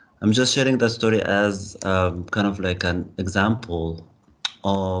I'm just sharing that story as kind of like an example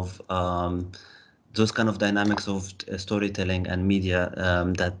of those kind of dynamics of storytelling and media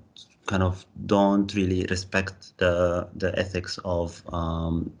that kind of don't really respect the ethics of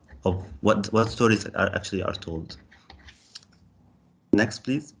what stories are told. Next,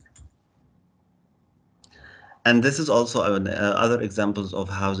 please. And this is also other examples of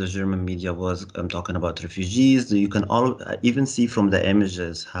how the German media was talking about refugees. You can even see from the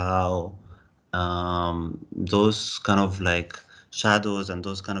images how those kind of like shadows and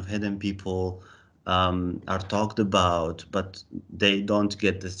those kind of hidden people are talked about, but they don't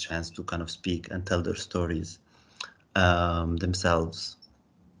get this chance to kind of speak and tell their stories themselves.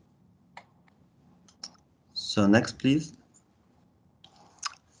 So next, please.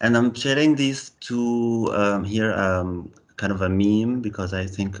 And I'm sharing these two here, kind of a meme, because I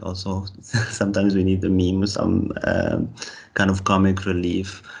think also sometimes we need a meme, some kind of comic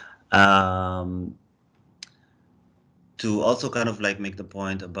relief. To also kind of like make the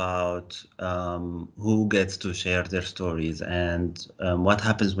point about who gets to share their stories and what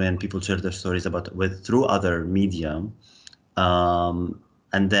happens when people share their stories through other media,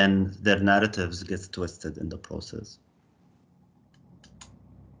 and then their narratives gets twisted in the process.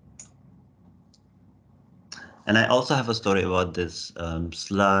 And I also have a story about this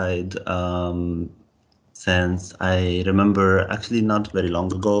slide, since I remember actually not very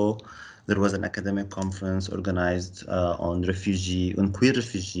long ago, there was an academic conference organized on queer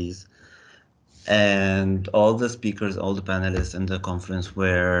refugees. And all the speakers, all the panelists in the conference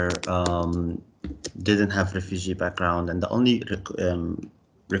didn't have refugee background. And the only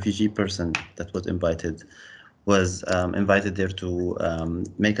refugee person that was invited there to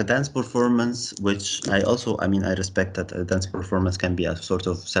make a dance performance, which I respect that a dance performance can be a sort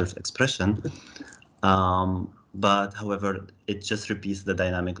of self-expression. But however, it just repeats the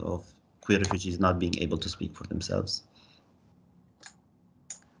dynamic of queer refugees not being able to speak for themselves.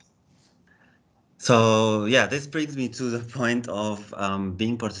 So yeah, this brings me to the point of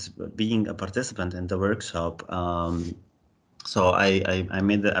being a participant in the workshop. So I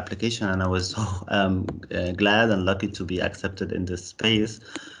made the application, and I was so glad and lucky to be accepted in this space,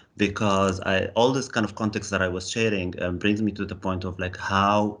 because all this kind of context that I was sharing brings me to the point of like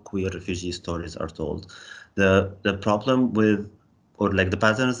how queer refugee stories are told. The problem with, or like the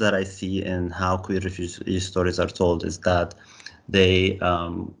patterns that I see in how queer refugee stories are told is that they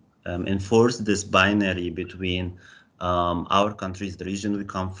enforce this binary between our countries, the region we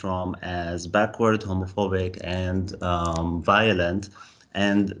come from, as backward, homophobic, and violent,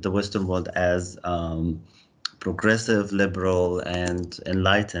 and the Western world as progressive, liberal, and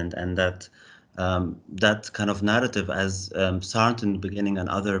enlightened. And that kind of narrative, as Sarnt in the beginning and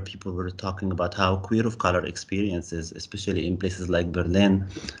other people were talking about how queer of color experiences, especially in places like Berlin,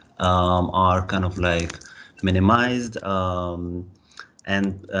 are kind of like minimized.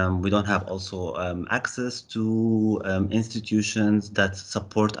 And we don't have also access to institutions that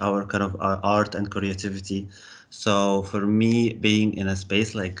support our kind of art and creativity. So for me, being in a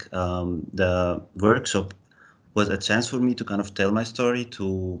space like the workshop was a chance for me to kind of tell my story,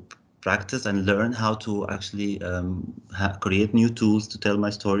 to practice and learn how to actually create new tools to tell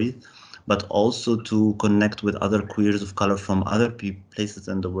my story, but also to connect with other queers of color from other places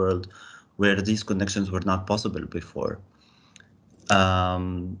in the world where these connections were not possible before.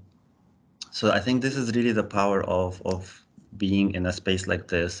 So I think this is really the power of being in a space like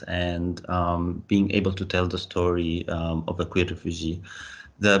this and being able to tell the story of a queer refugee.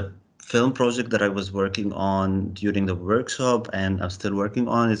 The film project that I was working on during the workshop, and I'm still working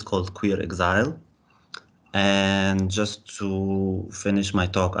on, is called Queer Exile. And just to finish my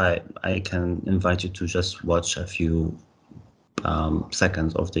talk, I can invite you to just watch a few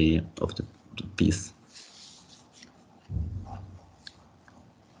seconds of the piece.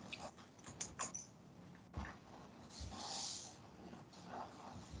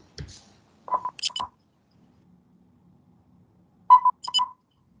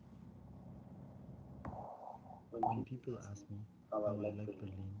 When people ask me how I like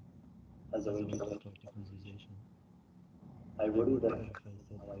Berlin as a result of the conversation, I worry that if I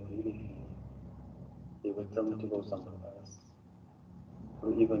said how I really feel, they would tell me to go somewhere else,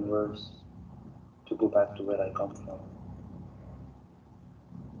 or even worse, to go back to where I come from.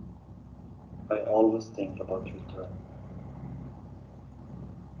 I always think about return.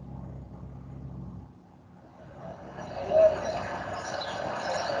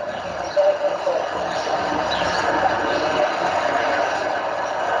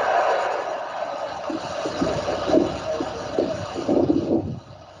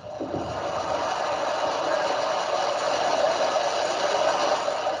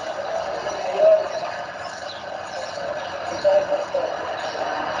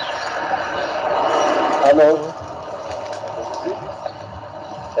 Hallo.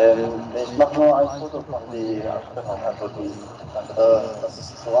 Ich mache nur ein Foto von die Abstimmung, also das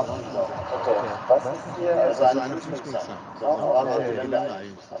ist so abgelaufen. Okay, was ist hier? Also eine Fußballzeit. So,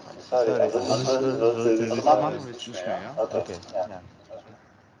 sorry, also das machen wir jetzt nicht mehr, ja? Okay, ja.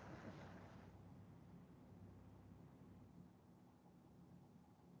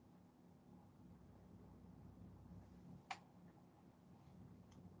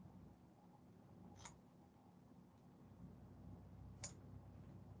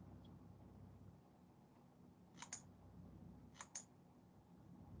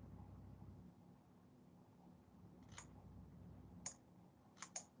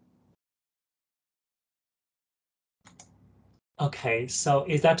 Okay, so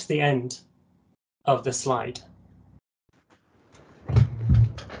is that the end of the slide?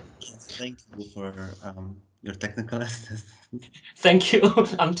 Thank you for your technical assistance. Thank you.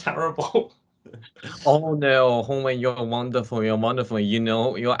 I'm terrible. Oh no, Hongwei, you're wonderful. You're wonderful. You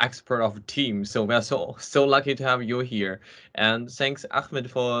know, you're expert of team. So we're so lucky to have you here. And thanks, Ahmed,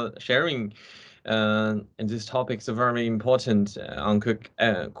 for sharing. And this topic is very important on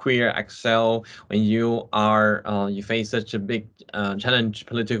queer excel when you face such a big challenge,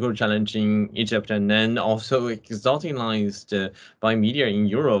 political challenge in Egypt, and then also exoticized by media in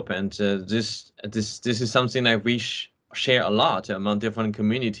Europe. And this is something that we share a lot among different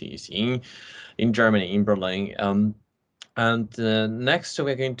communities in Germany, in Berlin. And next,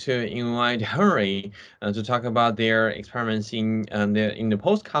 we're going to invite Henry to talk about their experiments in the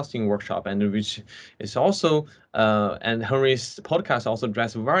podcasting workshop, and which is also and Henry's podcast also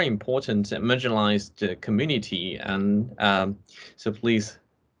address very important marginalized community. And so please.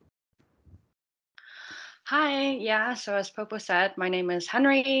 Hi, yeah, so as Popo said, my name is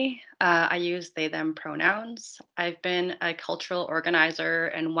Henry. I use they, them pronouns. I've been a cultural organizer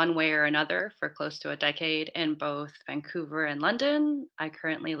in one way or another for close to a decade in both Vancouver and London. I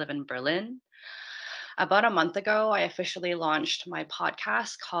currently live in Berlin. About a month ago, I officially launched my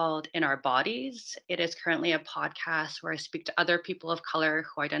podcast called In Our Bodies. It is currently a podcast where I speak to other people of color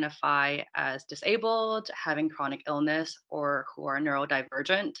who identify as disabled, having chronic illness, or who are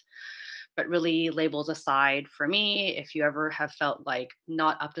neurodivergent. But really, labels aside, for me, if you ever have felt like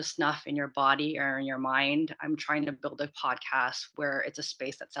not up to snuff in your body or in your mind, I'm trying to build a podcast where it's a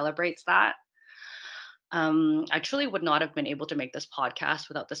space that celebrates that. I truly would not have been able to make this podcast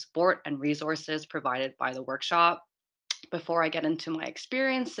without the support and resources provided by the workshop. Before I get into my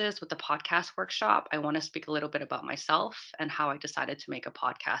experiences with the podcast workshop, I want to speak a little bit about myself and how I decided to make a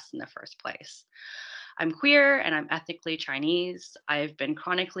podcast in the first place. I'm queer and I'm ethnically Chinese. I've been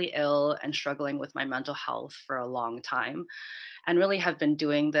chronically ill and struggling with my mental health for a long time, and really have been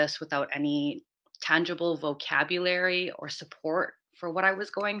doing this without any tangible vocabulary or support for what I was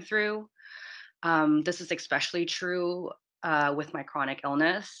going through. This is especially true with my chronic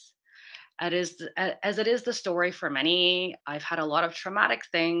illness. As it is the story for many, I've had a lot of traumatic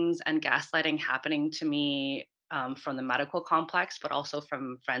things and gaslighting happening to me from the medical complex, but also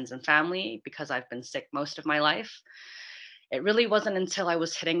from friends and family because I've been sick most of my life. It really wasn't until I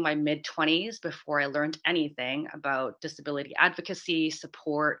was hitting my mid-20s before I learned anything about disability advocacy,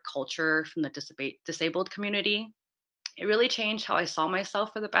 support, culture from the disabled community. It really changed how I saw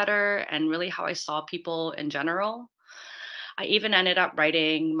myself for the better and really how I saw people in general. I even ended up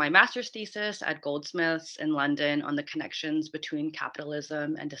writing my master's thesis at Goldsmiths in London on the connections between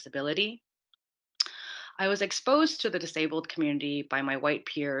capitalism and disability. I was exposed to the disabled community by my white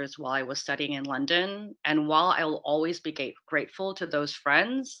peers while I was studying in London. And while I will always be grateful to those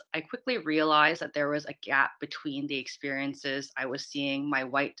friends, I quickly realized that there was a gap between the experiences I was seeing my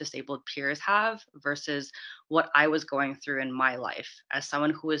white disabled peers have versus what I was going through in my life as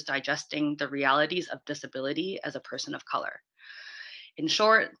someone who was digesting the realities of disability as a person of color. In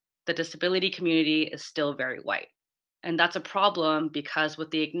short, the disability community is still very white. And that's a problem because without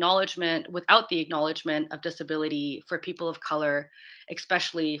the acknowledgement of disability for people of color,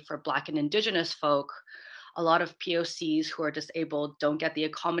 especially for Black and Indigenous folk, a lot of POCs who are disabled don't get the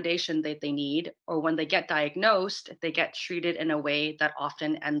accommodation that they need, or when they get diagnosed, they get treated in a way that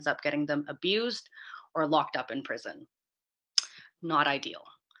often ends up getting them abused or locked up in prison. Not ideal.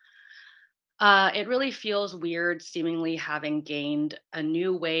 It really feels weird, seemingly having gained a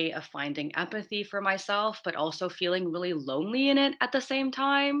new way of finding empathy for myself, but also feeling really lonely in it at the same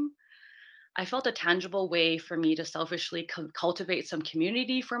time. I felt a tangible way for me to selfishly cultivate some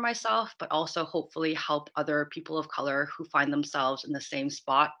community for myself, but also hopefully help other people of color who find themselves in the same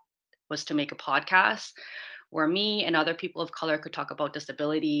spot was to make a podcast where me and other people of color could talk about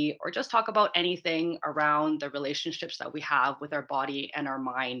disability or just talk about anything around the relationships that we have with our body and our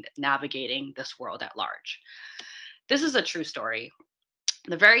mind navigating this world at large. This is a true story.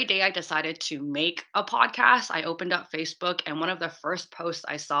 The very day I decided to make a podcast, I opened up Facebook, and one of the first posts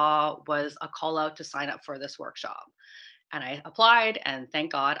I saw was a call out to sign up for this workshop. And I applied, and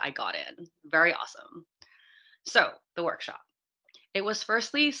thank God I got in. Very awesome. So, the workshop. It was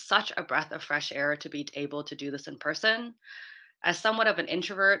firstly such a breath of fresh air to be able to do this in person. As somewhat of an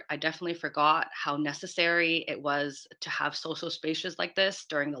introvert, I definitely forgot how necessary it was to have social spaces like this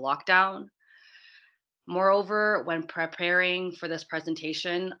during the lockdown. Moreover, when preparing for this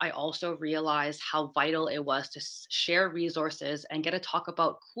presentation, I also realized how vital it was to share resources and get to talk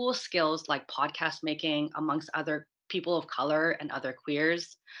about cool skills like podcast making amongst other people of color and other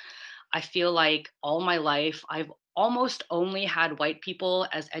queers. I feel like all my life, I've almost only had white people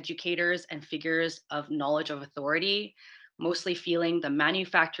as educators and figures of knowledge of authority, mostly feeling the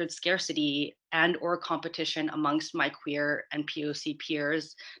manufactured scarcity and or competition amongst my queer and POC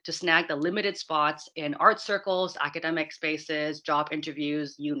peers to snag the limited spots in art circles, academic spaces, job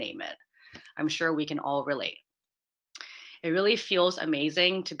interviews, you name it. I'm sure we can all relate. It really feels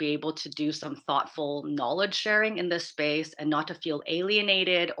amazing to be able to do some thoughtful knowledge sharing in this space and not to feel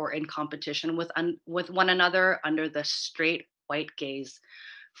alienated or in competition with one another under the straight white gaze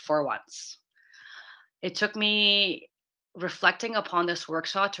for once. It took me reflecting upon this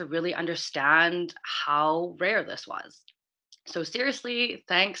workshop to really understand how rare this was. So seriously,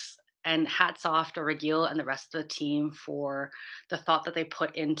 thanks and hats off to Regil and the rest of the team for the thought that they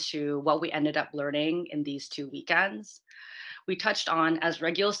put into what we ended up learning in these 2 weekends. We touched on, as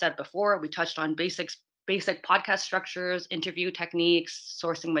Regil said before, we touched on basic podcast structures, interview techniques,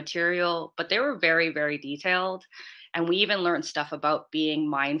 sourcing material, but they were very, very detailed. And we even learned stuff about being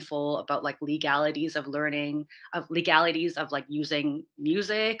mindful about like legalities of learning, of legalities of like using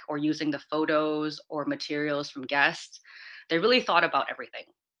music or using the photos or materials from guests. They really thought about everything.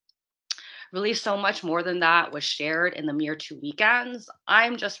 Really, so much more than that was shared in the mere 2 weekends.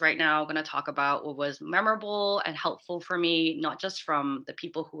 I'm just right now going to talk about what was memorable and helpful for me, not just from the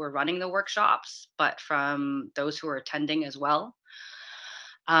people who were running the workshops, but from those who were attending as well.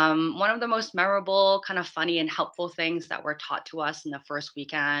 One of the most memorable, kind of funny and helpful things that were taught to us in the first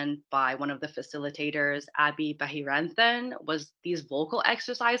weekend by one of the facilitators, Abby Bahiranthan, was these vocal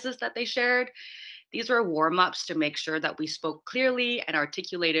exercises that they shared. These were warm-ups to make sure that we spoke clearly and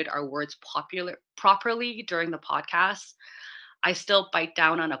articulated our words properly during the podcast. I still bite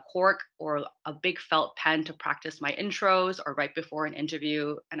down on a cork or a big felt pen to practice my intros or right before an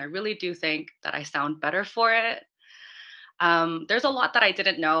interview, and I really do think that I sound better for it. There's a lot that I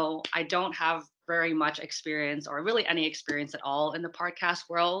didn't know. I don't have very much experience or really any experience at all in the podcast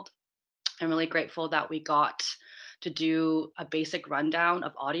world. I'm really grateful that we got to do a basic rundown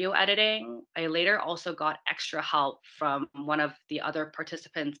of audio editing. I later also got extra help from one of the other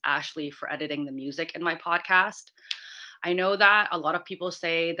participants, Ashley, for editing the music in my podcast. I know that a lot of people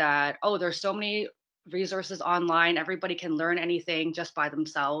say that, oh, there's so many resources online, everybody can learn anything just by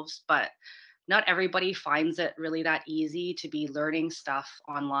themselves, but not everybody finds it really that easy to be learning stuff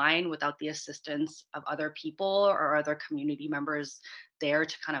online without the assistance of other people or other community members there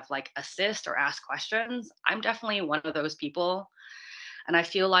to kind of like assist or ask questions. I'm definitely one of those people. And I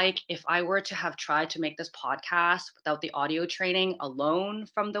feel like if I were to have tried to make this podcast without the audio training alone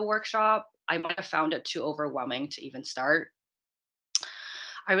from the workshop, I might have found it too overwhelming to even start.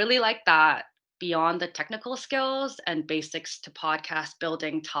 I really like that beyond the technical skills and basics to podcast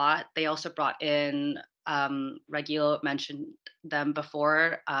building taught, they also brought in, Regil mentioned them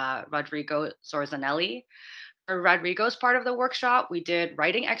before, Rodrigo Zorzanelli. For Rodrigo's part of the workshop, we did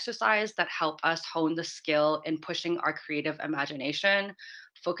writing exercise that help us hone the skill in pushing our creative imagination,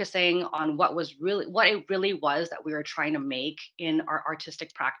 focusing on what it really was that we were trying to make in our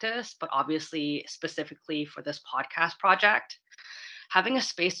artistic practice, but obviously specifically for this podcast project. Having a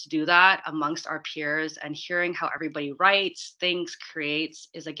space to do that amongst our peers and hearing how everybody writes, thinks, creates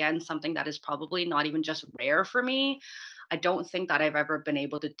is again something that is probably not even just rare for me. I don't think that I've ever been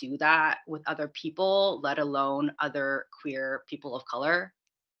able to do that with other people, let alone other queer people of color.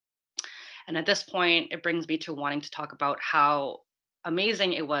 And at this point, it brings me to wanting to talk about how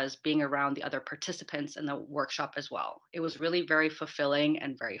amazing it was being around the other participants in the workshop as well. It was really very fulfilling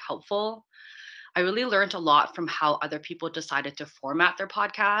and very helpful. I really learned a lot from how other people decided to format their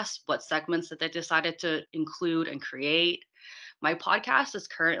podcasts, what segments that they decided to include and create. My podcast is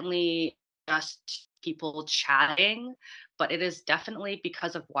currently just people chatting, but it is definitely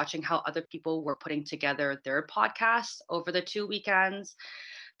because of watching how other people were putting together their podcasts over the 2 weekends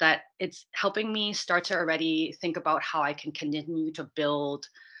that it's helping me start to already think about how I can continue to build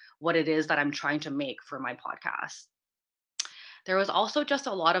what it is that I'm trying to make for my podcast. There was also just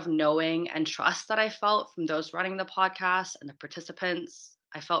a lot of knowing and trust that I felt from those running the podcast and the participants.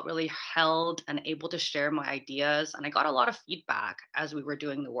 I felt really held and able to share my ideas, and I got a lot of feedback as we were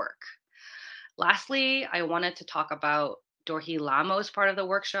doing the work. Lastly, I wanted to talk about Dorhi Lamo's part of the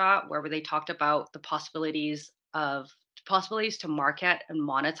workshop, where they talked about the possibilities to market and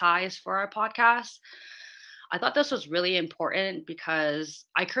monetize for our podcast. I thought this was really important because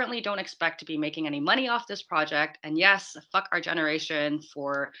I currently don't expect to be making any money off this project. And yes, fuck our generation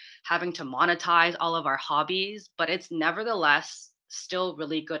for having to monetize all of our hobbies, but it's nevertheless still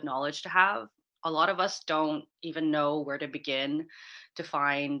really good knowledge to have. A lot of us don't even know where to begin to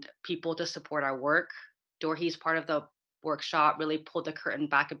find people to support our work. Dorhi's part of the workshop really pulled the curtain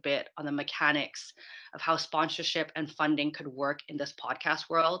back a bit on the mechanics of how sponsorship and funding could work in this podcast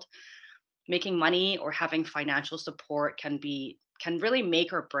world. Making money or having financial support can really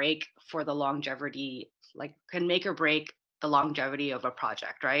make or break for the longevity, can make or break the longevity of a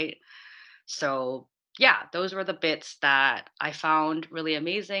project, right? So yeah, those were the bits that I found really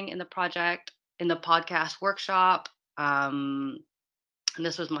amazing in the podcast workshop. And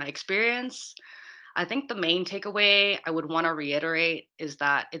this was my experience. I think the main takeaway I would want to reiterate is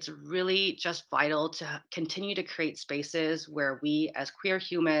that it's really just vital to continue to create spaces where we as queer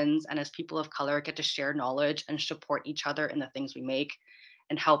humans and as people of color get to share knowledge and support each other in the things we make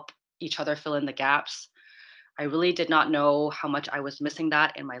and help each other fill in the gaps. I really did not know how much I was missing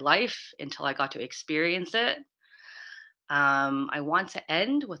that in my life until I got to experience it. I want to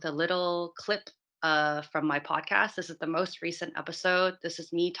end with a little clip from my podcast. This is the most recent episode. This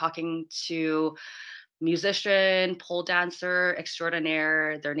is me talking to musician, pole dancer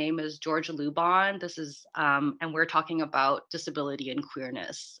extraordinaire. Their name is George Lubon. This is, and we're talking about disability and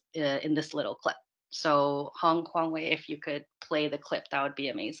queerness in this little clip. So Hong Kwang-wei, if you could play the clip, that would be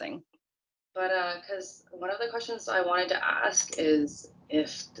amazing. But because one of the questions I wanted to ask is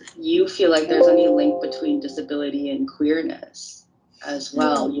if you feel like there's any link between disability and queerness as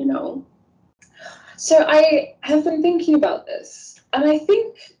well, you know? So I have been thinking about this, and I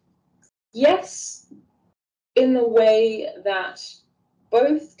think, yes, in the way that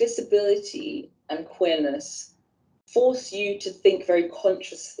both disability and queerness force you to think very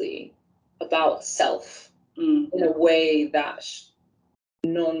consciously about self in a way that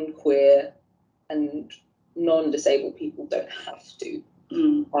non-queer and non-disabled people don't have to.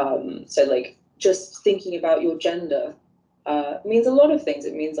 So like just thinking about your gender means a lot of things.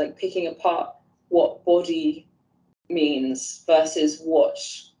 It means like picking apart what body means versus what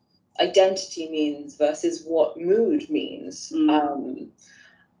identity means versus what mood means. And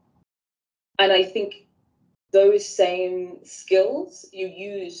I think those same skills you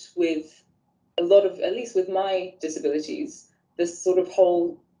use with a lot of, at least with my disabilities, this sort of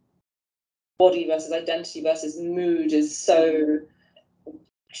whole body versus identity versus mood is so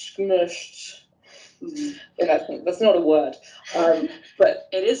smushed. That's not a word, but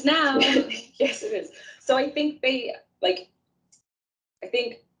it is now. Yes, it is. So I think I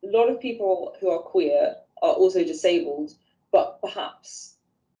think a lot of people who are queer are also disabled, but perhaps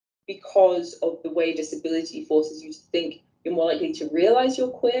because of the way disability forces you to think, you're more likely to realize you're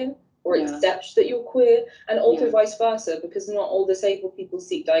queer or accept that you're queer, and also vice versa, because not all disabled people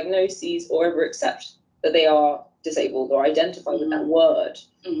seek diagnoses or ever accept that they are disabled or identify with that word.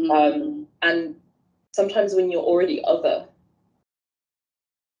 And sometimes when you're already other,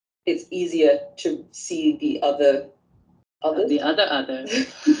 it's easier to see the other. The other.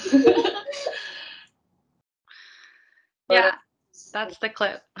 Yeah, that's the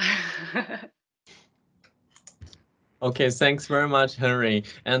clip. Okay, thanks very much, Henry.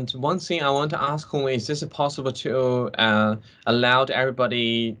 And one thing I want to ask Hong, is this possible to allow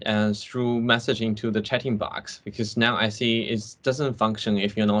everybody through messaging to the chatting box? Because now I see it doesn't function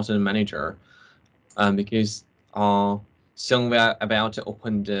if you're not a manager. Because soon we are about to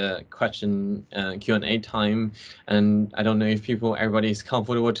open the question Q&A time, and I don't know if everybody is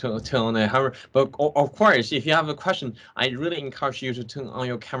comfortable to turn on the camera. But of course, if you have a question, I really encourage you to turn on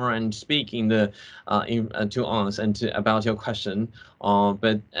your camera and speak in the to us and about your question.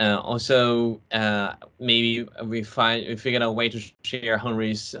 But also maybe we figure out a way to share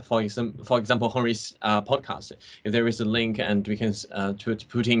Henry's, for example, Henry's podcast. If there is a link and we can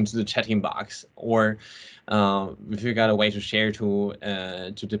put into the chatting box, or we figure out a way way to share to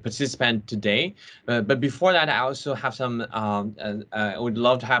the participant today. But before that, I also have some. I would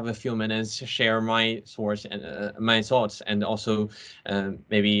love to have a few minutes to share my thoughts and also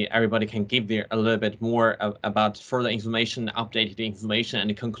maybe everybody can give a little bit more about further information, updated information, and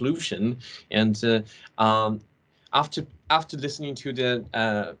the conclusion. And after listening to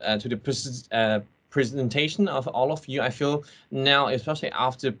the presentation of all of you, I feel now, especially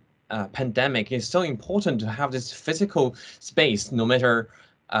after pandemic, it's so important to have this physical space, no matter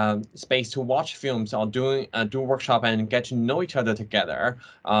space to watch films or do workshop and get to know each other together,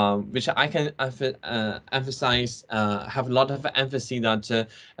 which I can emphasize, have a lot of emphasis that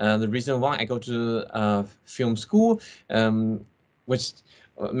the reason why I go to film school, which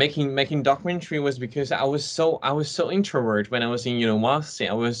making documentary was because I was so introvert when I was in university.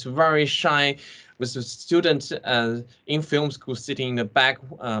 I was very shy. Was a student in film school, sitting in the back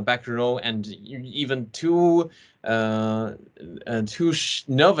row, and even too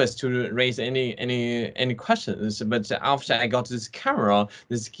nervous to raise any questions. But after I got this camera,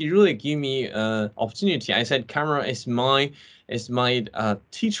 this really gave me opportunity. I said camera is my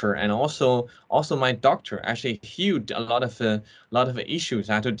teacher and also my doctor. Actually healed a lot of issues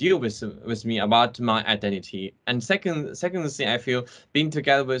I had to deal with me about my identity. And second thing, I feel being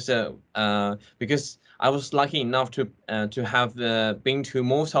together with because I was lucky enough to have been to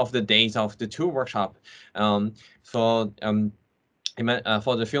most of the days of the two workshop. For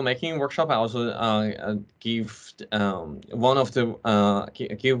the filmmaking workshop, I also give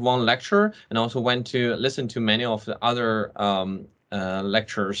one lecture, and also went to listen to many of the other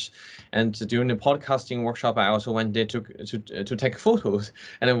lectures. And during the podcasting workshop, I also went there to take photos.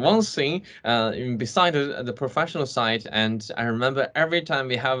 And then one thing, beside the professional side, and I remember every time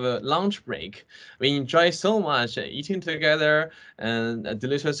we have a lunch break, we enjoy so much eating together and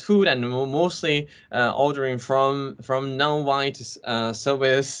delicious food, and mostly ordering from non-white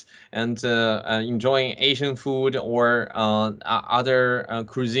service, and enjoying Asian food or other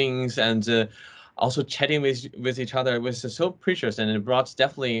cuisines, and also chatting with each other was so precious, and it brought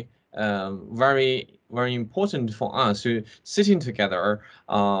definitely very very important for us to sitting together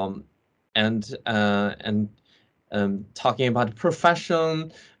and talking about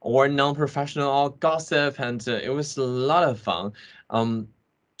profession or non-professional gossip, and it was a lot of fun.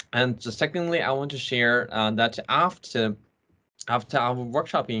 And secondly, I want to share that after our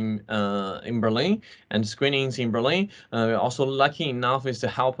workshop in Berlin and screenings in Berlin, we're also lucky enough with the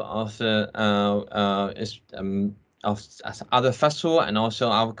help of other festival and also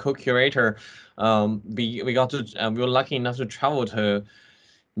our co-curator. We were lucky enough to travel to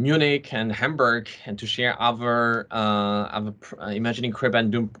Munich and Hamburg and to share our Imagining Queer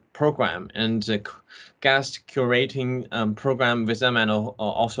Bandung program and guest curating program with them, and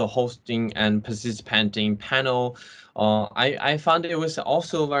also hosting and participating panel. I found it was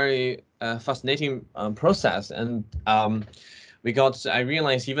also very fascinating process, and I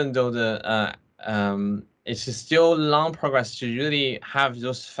realized even though it's still long progress to really have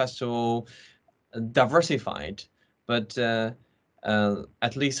those festival diversified, but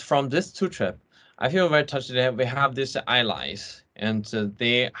at least from this two trip, I feel very touched that we have these allies, and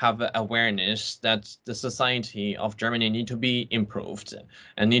they have awareness that the society of Germany need to be improved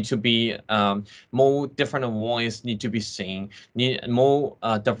and need to be more different voice need to be seen, need more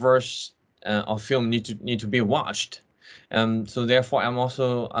diverse of film need to be watched. So therefore, I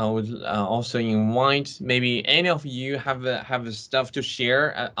would also invite maybe any of you have stuff to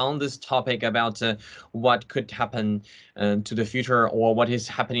share on this topic about what could happen to the future, or what is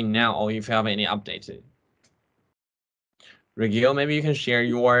happening now, or if you have any updates. Regil, maybe you can share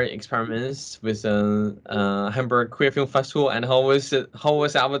your experiments with Hamburg Queer Film Festival, and how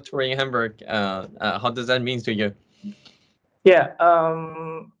was our tour in Hamburg? How does that mean to you? Yeah,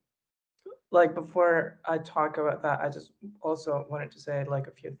 like before I talk about that, I just also wanted to say like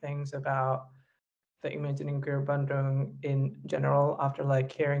a few things about the Imagining Queer Bandung in general, after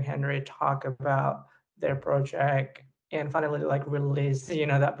like hearing Henry talk about their project and finally like release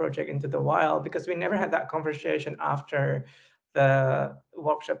that project into the wild, because we never had that conversation after the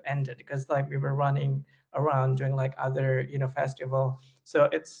workshop ended, because like we were running around doing like other festival. So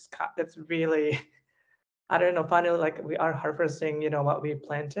it's really I don't know, finally like we are harvesting what we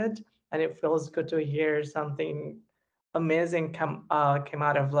planted, and it feels good to hear something amazing came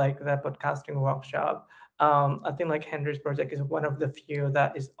out of like the podcasting workshop. I think like Henry's project is one of the few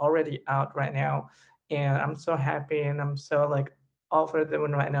that is already out right now, and I'm so happy, and I'm so like all for the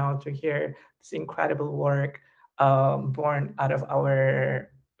one right now to hear this incredible work born out of our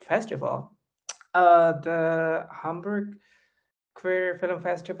festival. The Hamburg Queer Film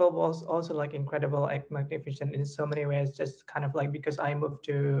Festival was also like incredible, like magnificent in so many ways. Just kind of like because I moved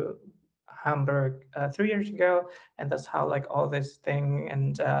to Hamburg 3 years ago, and that's how like all this thing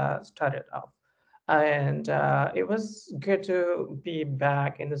and started off. And it was good to be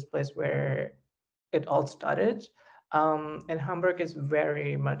back in this place where it all started. And Hamburg is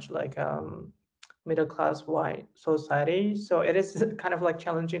very much like middle class white society, so it is kind of like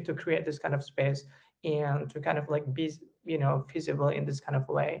challenging to create this kind of space and to kind of like be feasible in this kind of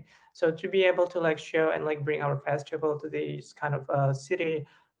way. So to be able to like show and like bring our festival to this kind of city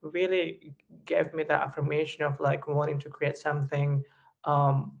really gave me the affirmation of like wanting to create something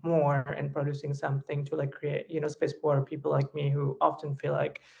more and producing something to like create space for people like me who often feel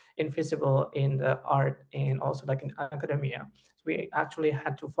like invisible in the art and also like in academia. So we actually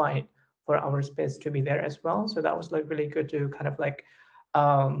had to fight for our space to be there as well. So that was like really good to kind of like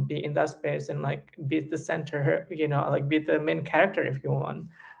be in that space and like be the center, like be the main character if you want,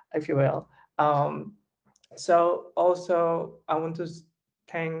 if you will. So also I want to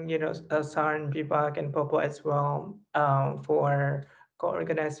thank Sarn, Bibak, and Popo as well for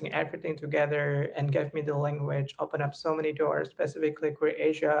co-organizing everything together and gave me the language, open up so many doors, specifically Queer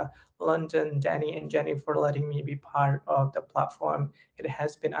Asia, London, Danny, and Jenny for letting me be part of the platform. It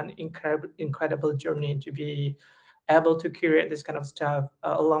has been an incredible journey to be able to curate this kind of stuff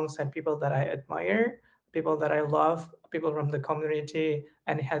alongside people that I admire, people that I love, people from the community,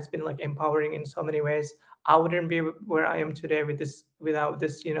 and it has been like empowering in so many ways. I wouldn't be where I am today without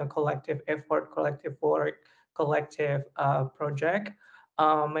this, collective effort, collective work, collective project.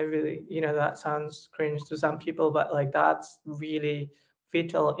 Maybe that sounds cringe to some people, but like that's really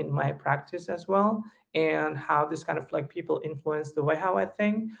vital in my practice as well. And how this kind of like people influence the way how I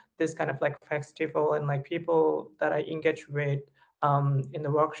think. This kind of like festival and like people that I engage with in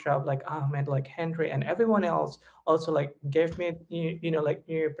the workshop, like Ahmed, like Henry, and everyone else, also like gave me like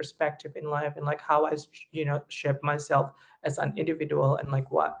new perspective in life and like how I shape myself as an individual and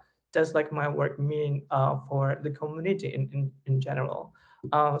like what does like my work mean for the community in general.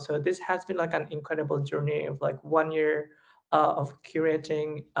 So this has been like an incredible journey of like 1 year of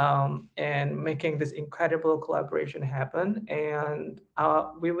curating and making this incredible collaboration happen. And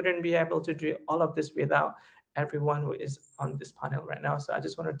we wouldn't be able to do all of this without everyone who is on this panel right now. So I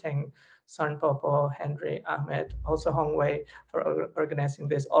just want to thank San Popo, Henry, Ahmed, also Hongwei for organizing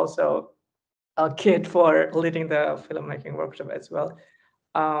this. Also, Kit for leading the filmmaking workshop as well.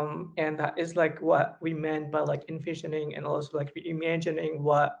 And that is like what we meant by like envisioning and also like imagining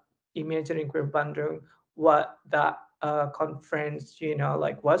what Imagining Queer Bandung, what that conference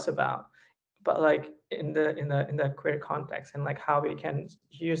like was about, but like in the queer context and like how we can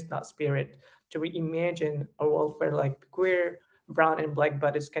use that spirit to reimagine a world where like queer, brown, and black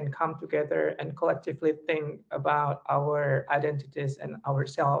bodies can come together and collectively think about our identities and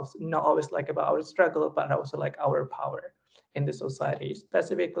ourselves, not always like about our struggle, but also like our power in the society,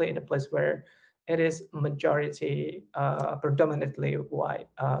 specifically in a place where it is majority predominantly white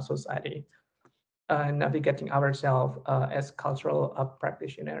society, navigating ourselves as cultural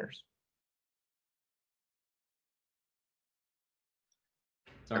practitioners.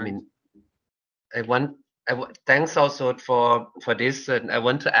 I mean, thanks also for this, and I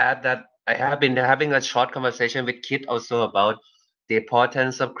want to add that I have been having a short conversation with Kit also about the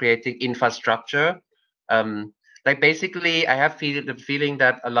importance of creating infrastructure. Like basically, I have the feeling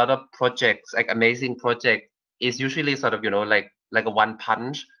that a lot of projects, like amazing project, is usually sort of like a one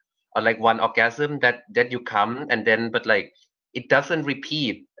punch or like one orgasm that you come and then, but like it doesn't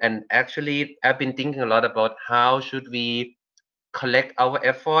repeat. And actually, I've been thinking a lot about how should we collect our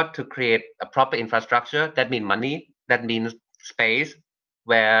effort to create a proper infrastructure. That means money, that means space,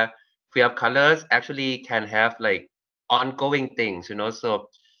 where Queer Colors actually can have like ongoing things, so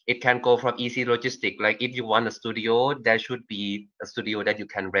it can go from easy logistic. Like if you want a studio, there should be a studio that you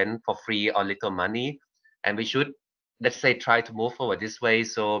can rent for free or little money. And we should, let's say, try to move forward this way.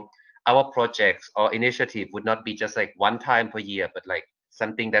 So our projects or initiative would not be just like one time per year, but like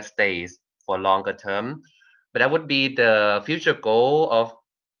something that stays for longer term. But that would be the future goal of,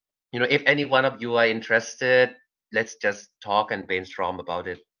 if any one of you are interested, let's just talk and brainstorm about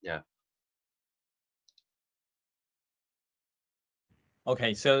it. Yeah.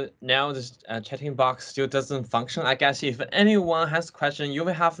 Okay, so now this chatting box still doesn't function. I guess if anyone has a question, you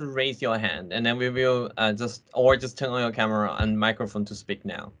will have to raise your hand, and then we will just turn on your camera and microphone to speak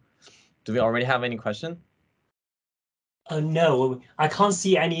now. Do we already have any question? No, I can't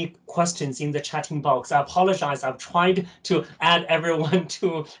see any questions in the chatting box. I apologize. I've tried to add everyone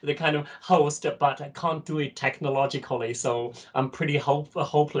to the kind of host, but I can't do it technologically. So I'm pretty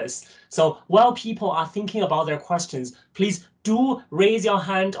hopeless. So while people are thinking about their questions, please do raise your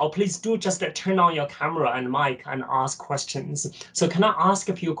hand, or please do just turn on your camera and mic and ask questions. So can I ask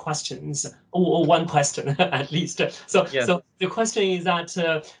a few questions, or one question at least? So, Yes. so the question is that,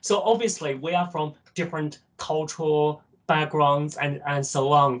 so obviously we are from different cultural backgrounds and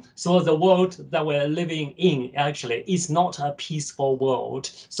so on. So the world that we're living in actually is not a peaceful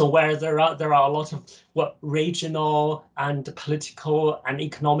world. So where there are a lot of regional and political and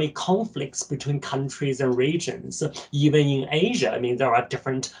economic conflicts between countries and regions. Even in Asia, I mean, there are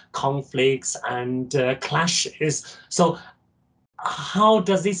different conflicts and clashes. So how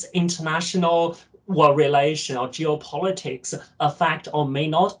does this international relation or geopolitics affect or may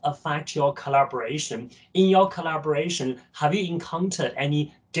not affect your collaboration? In your collaboration, have you encountered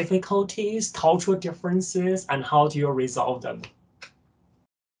any difficulties, cultural differences, and how do you resolve them?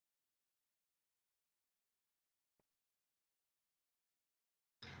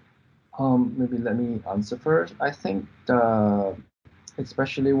 Maybe let me answer first. I think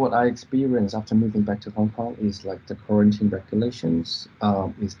especially what I experienced after moving back to Hong Kong is like the quarantine regulations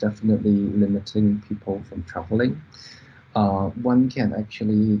is definitely limiting people from traveling. One can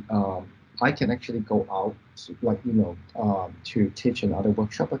actually, I can actually go out, like, you know, to teach another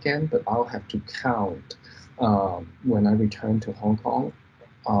workshop again, but I'll have to count when I return to Hong Kong,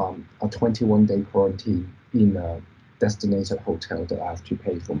 a 21-day quarantine in a designated hotel that I have to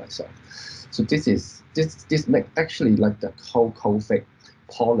pay for myself. So this make actually like the whole COVID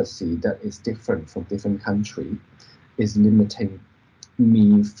policy that is different from different country is limiting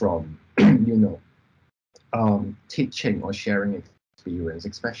me from, you know, teaching or sharing experience.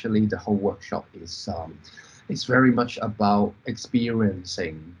 Especially the whole workshop is it's very much about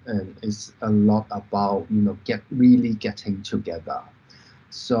experiencing, and it's a lot about, you know, really getting together.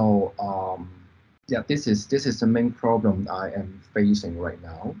 So yeah, this is the main problem I am facing right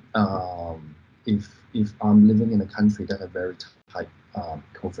now. If I'm living in a country that have very tight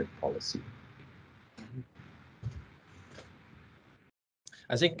COVID policy.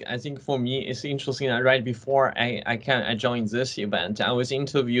 I think for me it's interesting that right before I joined this event, I was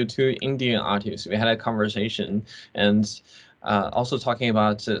interviewed two Indian artists. We had a conversation and also talking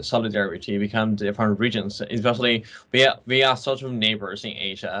about solidarity between different regions. Especially we are sort of neighbors in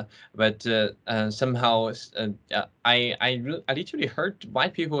Asia, but somehow I literally heard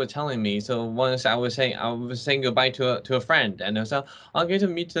white people were telling me. So once I was saying goodbye to a friend, and I was I'm going to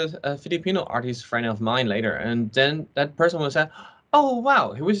meet a Filipino artist friend of mine later, and then that person was oh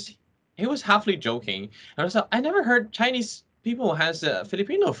wow, he was halfly joking, and I was I never heard Chinese people has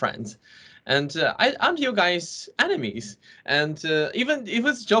Filipino friends, and I'm you guys enemies, and even if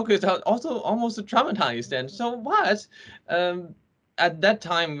it's joke is also almost traumatized, and so what? At that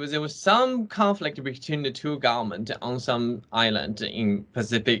time, there was some conflict between the two governments on some island in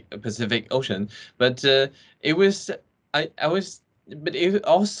Pacific Ocean, but it was I was. But it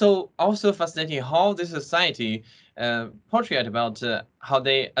also fascinating how the society portrait about how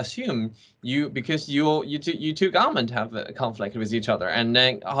they assume because you two government have a conflict with each other, and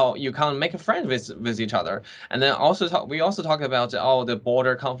then how you can't make a friend with each other, and then we also talk about the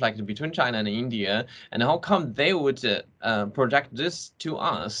border conflict between China and India, and how come they would project this to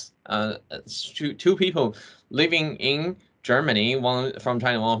us, two people living in Germany, one from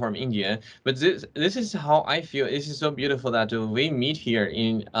China, one from India. But this is how I feel. This is so beautiful that we meet here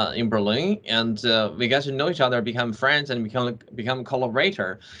in Berlin, and we get to know each other, become friends, and become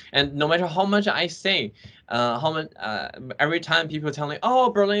collaborator. And no matter how much I say, how much every time people tell me,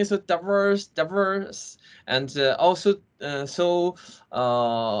 "Oh, Berlin is so diverse, and also so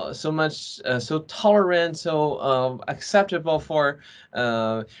much so tolerant, so acceptable for,"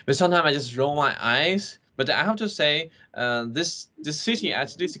 but sometimes I just roll my eyes. But I have to say, this city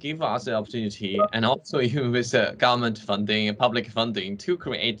at least give us the opportunity, and also even with government funding and public funding, to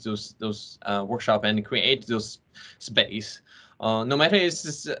create those workshop and create those space. No matter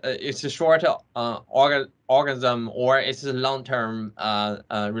it's a short organism or it's a long-term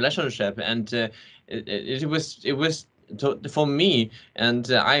relationship, and it was for me,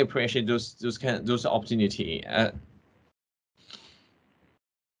 and I appreciate those opportunity.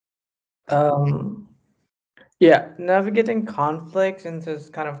 Yeah, navigating conflicts in this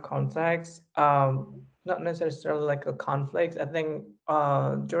kind of context, not necessarily like a conflict. I think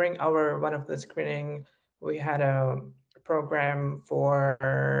during one of the screening, we had a program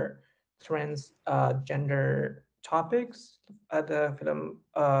for transgender topics at the film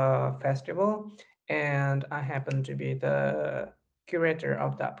festival, and I happened to be the curator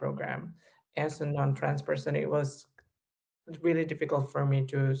of that program. As a non-trans person, it was really difficult for me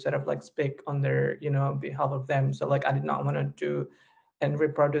to sort of like speak on their, you know, behalf of them. So like I did not want to do and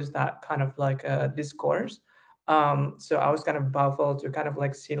reproduce that kind of like discourse. So I was kind of baffled to kind of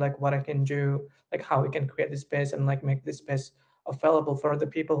like see like what I can do, like how we can create this space and like make this space available for the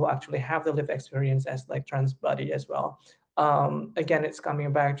people who actually have the lived experience as like trans body as well. Again, it's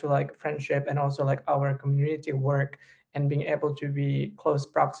coming back to like friendship and also like our community work and being able to be close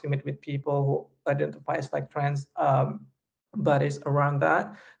proximate with people who identify as like trans bodies around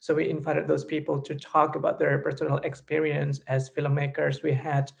that. So we invited those people to talk about their personal experience as filmmakers. We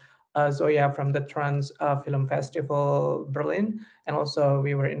had Zoya from the Trans Film Festival Berlin, and also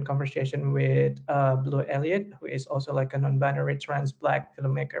we were in conversation with Blue Elliot, who is also like a non-binary trans Black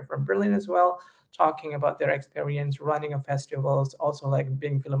filmmaker from Berlin as well, talking about their experience running a festivals, also like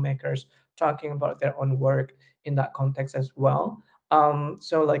being filmmakers, talking about their own work in that context as well.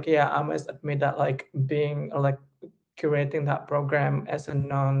 So like yeah, I must admit that like being like curating that program as a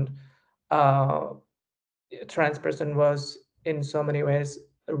non trans person was in so many ways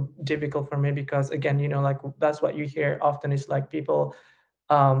difficult for me, because again, you know, like that's what you hear often is like people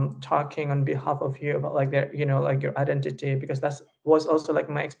talking on behalf of you about like their, you know, like your identity, because that's was also like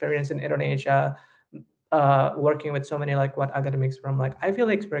my experience in Indonesia, working with so many like what academics from like Ivy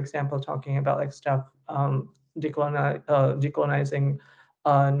Leagues, for example, talking about like stuff decolonizing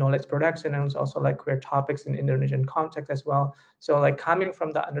knowledge production, and also like queer topics in Indonesian context as well. So like coming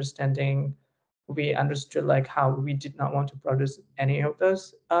from that understanding, we understood like how we did not want to produce any of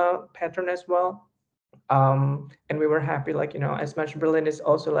those pattern as well. And we were happy, like, you know, as much Berlin is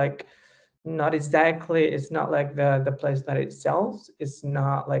also like not exactly, it's not like the place that it sells, it's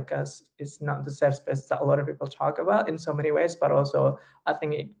not like us, it's not the safe space that a lot of people talk about in so many ways, but also I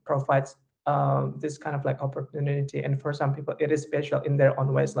think it provides this kind of like opportunity, and for some people it is special in their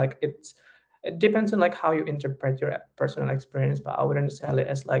own ways. Like it depends on like how you interpret your personal experience, but I wouldn't sell it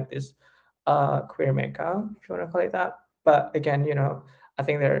as like this queer mecca, if you want to call it that. But again, you know, I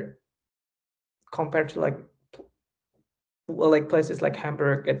think they're compared to like well, like places like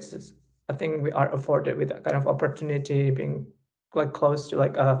Hamburg, it's I think we are afforded with that kind of opportunity, being like close to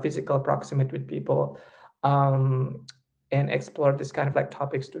like a physical proximity with people, and explore this kind of like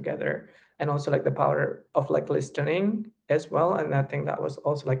topics together, and also like the power of like listening as well. And I think that was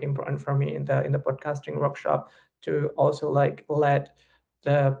also like important for me in the podcasting workshop, to also like let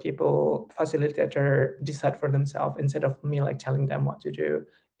the people facilitator decide for themselves instead of me like telling them what to do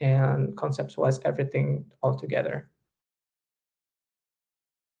and conceptualize everything all together.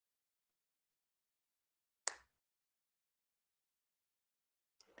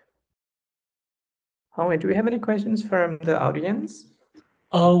 Hongwei, do we have any questions from the audience?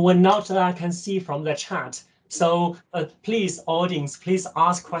 Well, not that I can see from the chat. So please, audience, please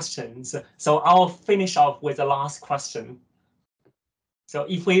ask questions. So I'll finish off with the last question. So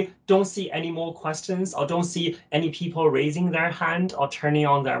if we don't see any more questions or don't see any people raising their hand or turning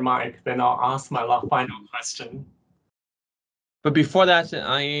on their mic, then I'll ask my final question. But before that,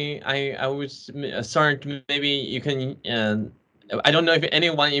 I would start. Maybe you can. I don't know if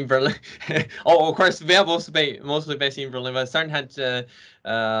anyone in Berlin. Oh, of course, we are mostly based in Berlin. But Stern had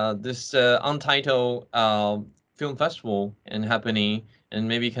this untitled film festival and happening, and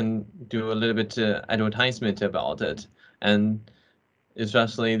maybe you can do a little bit advertisement about it. And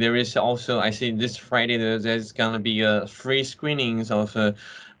especially there is also, I see this Friday there's gonna be free screenings of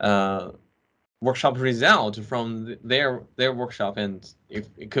workshop result from their workshop, and if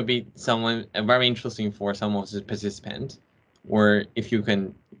it could be someone very interesting for some of the participants, or if you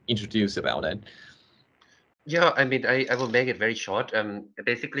can introduce about it. Yeah, I mean, I will make it very short.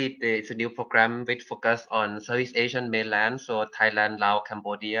 Basically, it's a new program with focus on Southeast Asian mainland, so Thailand, Laos,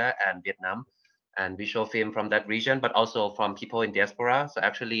 Cambodia, and Vietnam. And we show film from that region, but also from people in diaspora. So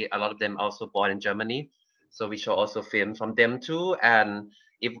actually, a lot of them also born in Germany. So we show also film from them too. And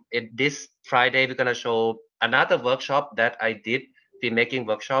if this Friday, we're gonna show another workshop that I did, filmmaking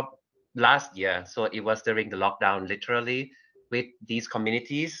workshop last year. So it was during the lockdown, literally, with these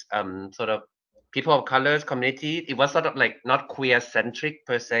communities, sort of people of colors community. It was sort of like not queer centric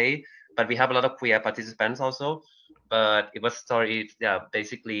per se, but we have a lot of queer participants also. But it was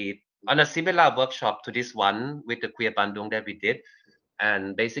basically on a similar workshop to this one with the Queer Bandung that we did.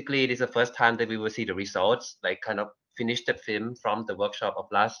 And basically, it is the first time that we will see the results, like kind of finished the film from the workshop of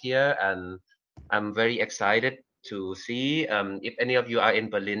last year. And I'm very excited to see. If any of you are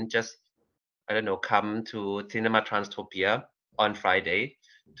in Berlin, just, I don't know, come to Cinema Transtopia on Friday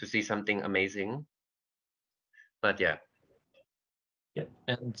to see something amazing. But yeah. Yeah,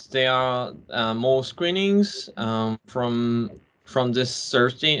 and there are more screenings from this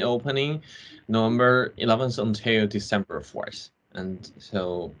Thursday opening, November 11th until December 4th, and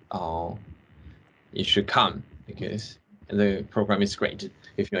so you should come because the program is great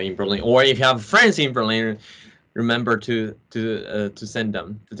if you're in Berlin, or if you have friends in Berlin. remember to send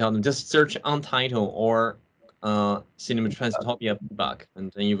them, to tell them, just search Untitled or Cinema Transtopia book,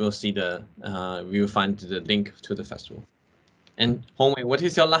 and then you will see you will find the link to the festival. And Hongwei, what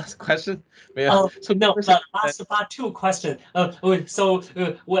is your last question? No, but last part 2 question.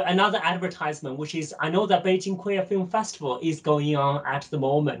 Another advertisement, which is, I know that Beijing Queer Film Festival is going on at the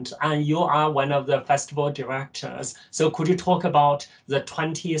moment, and you are one of the festival directors. So could you talk about the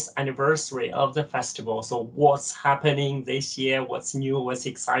 20th anniversary of the festival? So what's happening this year? What's new? What's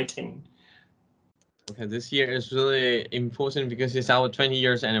exciting? Okay, this year is really important because it's our 20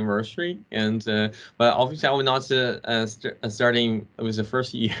 years anniversary, and but obviously I will not starting with the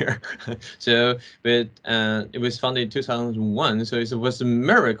first year. But it was founded in 2001, so it was a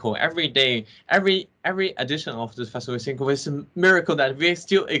miracle. Every day, every edition of this festival, I think it was a miracle that we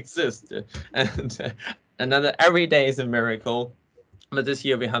still exist, and every day is a miracle. But this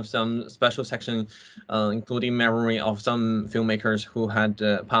year we have some special section, including memory of some filmmakers who had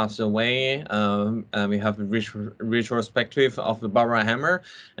passed away. We have a retrospective of Barbara Hammer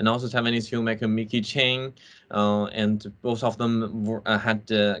and also Taiwanese filmmaker Mickey Chang. And both of them had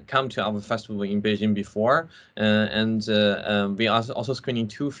come to our festival in Beijing before. And we are also screening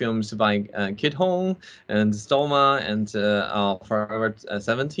 2 films by Kid Hong and Stoma and Forever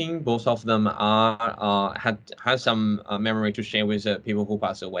 17. Both of them had some memory to share with people who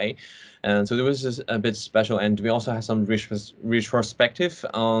passed away. And so it was just a bit special. And we also have some retrospective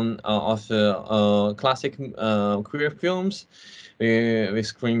of classic queer films. We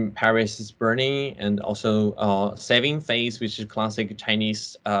screen Paris is Burning and also Saving Face, which is classic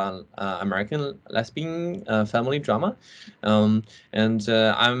Chinese American lesbian family drama. And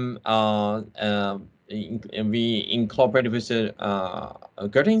we incorporated with the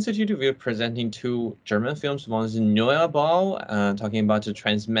Goethe Institute. We're presenting 2 German films. One is Neubau, talking about the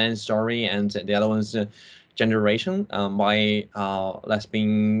trans man story, and the other one is Generation by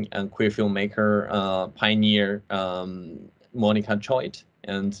lesbian and queer filmmaker pioneer Monica Choit.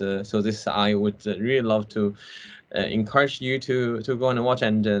 And so this I would really love to encourage you to go and watch.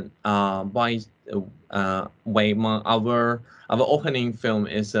 And by way, our opening film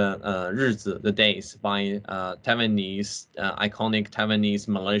is 日子 the Days by Taiwanese iconic Taiwanese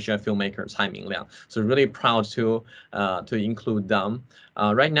Malaysia filmmaker Cai Mingliang. So really proud to include them.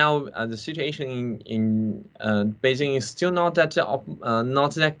 Right now, the situation in Beijing is still not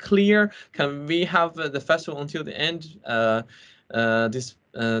that clear. Can we have the festival until the end?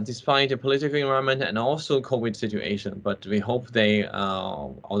 Despite the political environment and also COVID situation, but we hope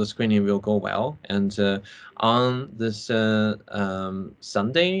all the screening will go well. And on this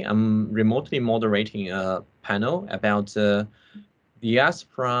Sunday, I'm remotely moderating a panel about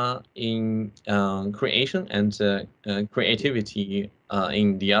diaspora in creation and creativity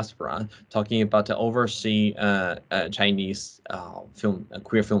in diaspora, talking about the overseas Chinese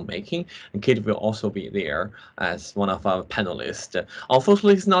queer filmmaking. And Kate will also be there as one of our panelists.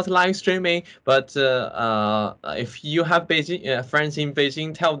 Unfortunately, it's not live streaming, but if you have Beijing friends in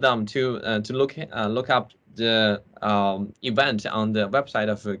Beijing, tell them to look up the event on the website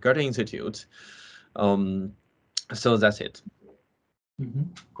of Goethe Institute. So that's it.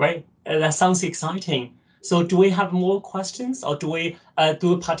 Great. That sounds exciting. So do we have more questions, or do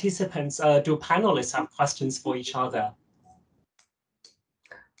participants, do panelists have questions for each other?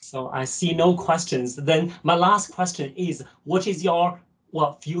 So I see no questions. Then my last question is, what is your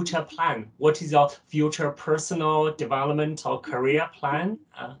future plan? What is your future personal development or career plan?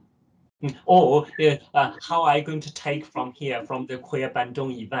 Or how are you going to take from here, from the Queer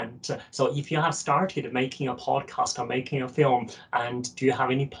Bandung event? So if you have started making a podcast or making a film, and do you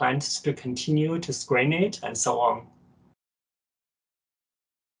have any plans to continue to screen it and so on?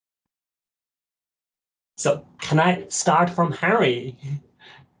 So can I start from Harry?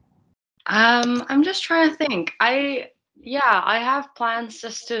 I'm just trying to think. I have plans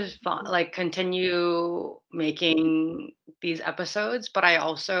just to continue making these episodes, but I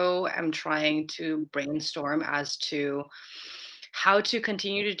also am trying to brainstorm as to how to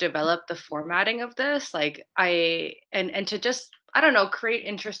continue to develop the formatting of this. And to just, I don't know, create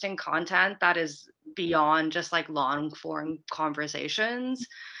interesting content that is beyond just long form conversations.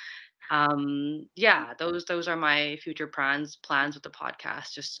 Those are my future plans with the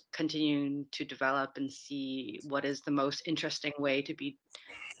podcast, just continuing to develop and see what is the most interesting way to be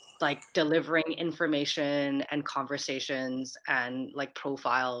delivering information and conversations and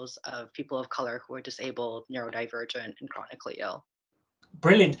profiles of people of color who are disabled, neurodivergent, and chronically ill.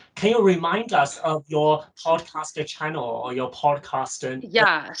 Brilliant. Can you remind us of your podcast channel or your podcast?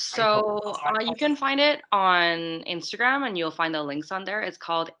 So you can find it on Instagram, and you'll find the links on there. It's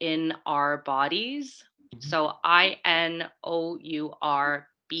called In Our Bodies So INOURBODIES.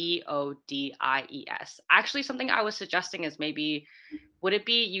 Actually, something I was suggesting is maybe, would it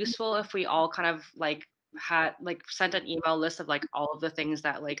be useful if we all kind of like had like sent an email list of like all of the things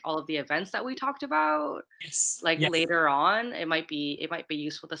that like all of the events that we talked about? Yes. Like yes. later on, it might be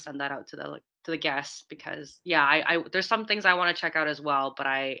useful to send that out to the guests, because yeah, I there's some things I want to check out as well, but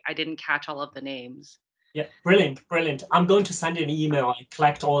I didn't catch all of the names. Yeah, brilliant. I'm going to send an email and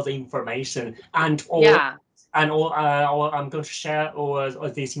collect all the information, and Yeah. or I'm going to share all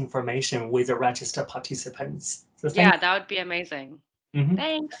this information with the registered participants. So yeah, that would be amazing.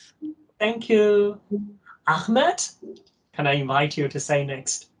 Thanks. Thank you. Ahmed, can I invite you to say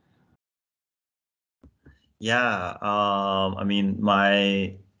next? Yeah, I mean,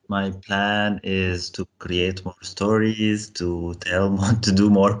 my plan is to create more stories, to do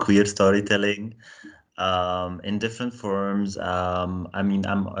more queer storytelling, in different forms. I mean,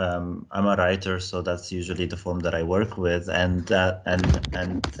 I'm a writer, so that's usually the form that I work with, and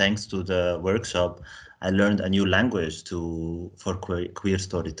thanks to the workshop, I learned a new language for queer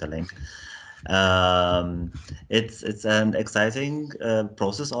storytelling. It's an exciting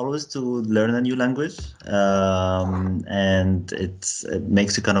process always to learn a new language, and it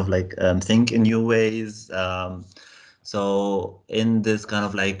makes you kind of like think in new ways. So in this kind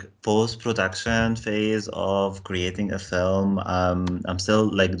of like post-production phase of creating a film, I'm still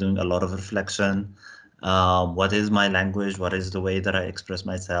like doing a lot of reflection. What is my language? What is the way that I express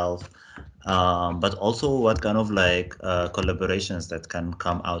myself? But also what kind of like collaborations that can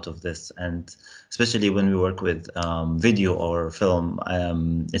come out of this, and especially when we work with video or film,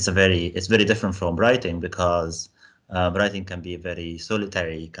 it's very different from writing, because writing can be a very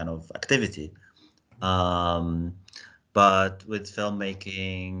solitary kind of activity. But with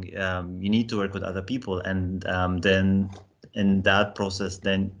filmmaking, you need to work with other people, and then in that process,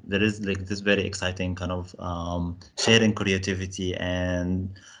 then there is like this very exciting kind of sharing creativity and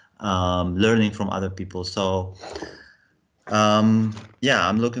learning from other people. So yeah,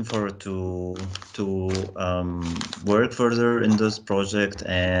 I'm looking forward to work further in this project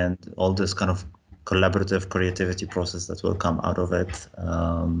and all this kind of collaborative creativity process that will come out of it.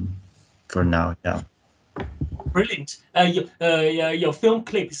 For now, yeah. Brilliant. Your film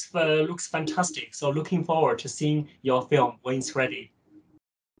clips looks fantastic. So looking forward to seeing your film when it's ready.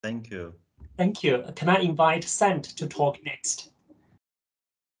 Thank you. Thank you. Can I invite Sant to talk next?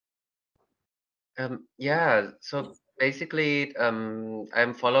 Yeah, so basically,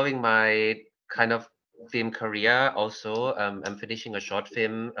 I'm following my kind of film career also. I'm finishing a short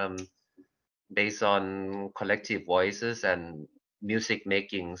film based on collective voices and music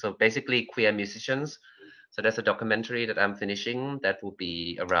making. So basically, queer musicians. So that's a documentary that I'm finishing that will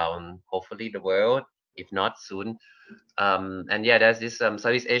be around hopefully the world, if not soon. And yeah, there's this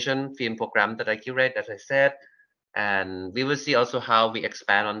Southeast Asian film program that I curate, as I said. And we will see also how we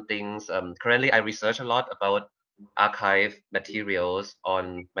expand on things. Currently, I research a lot about archive materials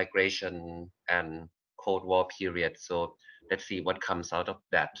on migration and Cold War period. So let's see what comes out of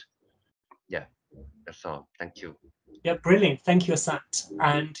that. Yeah, that's all. Thank you. Yeah, brilliant. Thank you, Sant.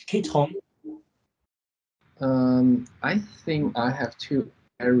 And Kate Hong. I think I have two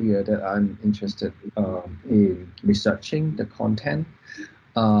areas that I'm interested in researching the content.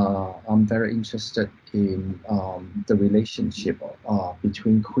 I'm very interested in the relationship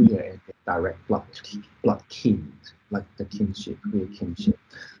between queer and direct blood kin, like the kinship, queer kinship.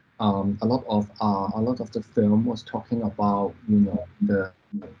 A lot of the film was talking about the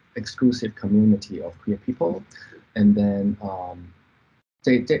exclusive community of queer people, and then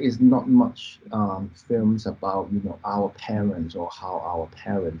there is not much films about our parents or how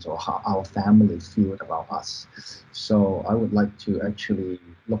our families feel about us. So I would like to actually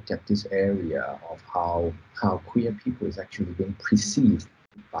look at this area of how queer people is actually being perceived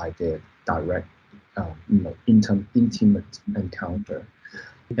by their direct intimate encounter.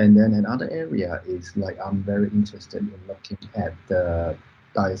 And then another area is like I'm very interested in looking at the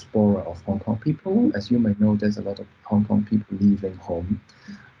diaspora of Hong Kong people. As you may know, there's a lot of Hong Kong people leaving home.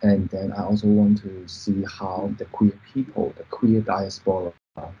 And then I also want to see how the queer people, the queer diaspora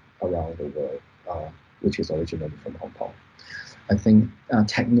around the world, which is originally from Hong Kong. I think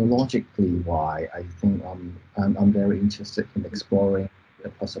technologically, why I think I'm very interested in exploring the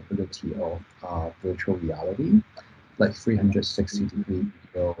possibility of virtual reality, like 360-degree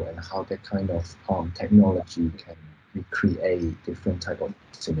video, and how that kind of technology can recreate different type of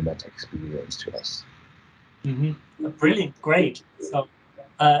cinematic experience to us. Brilliant, great. So,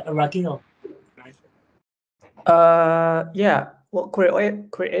 Ragil. Yeah, well,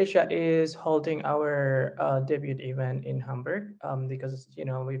 Croatia is holding our debut event in Hamburg because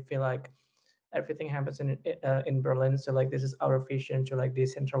we feel like everything happens in Berlin. So like this is our vision to like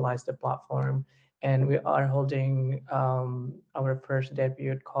decentralize the platform. And we are holding our first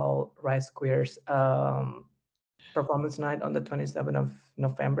debut called Rise Queers performance night on the 27th of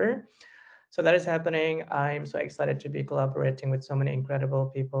November. So that is happening. I'm so excited to be collaborating with so many incredible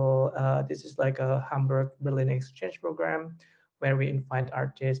people. This is like a Hamburg-Berlin exchange program where we invite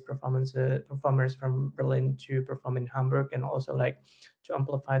artists, performers from Berlin to perform in Hamburg, and also like to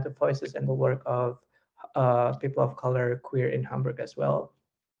amplify the voices and the work of people of color, queer in Hamburg as well.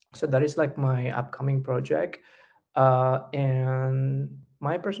 So that is like my upcoming project. And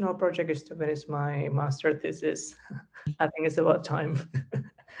my personal project is to finish my master thesis. I think it's about time.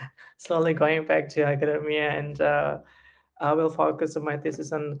 Slowly going back to academia, and I will focus on my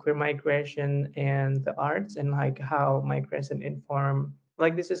thesis on queer migration and the arts, and like how migration inform,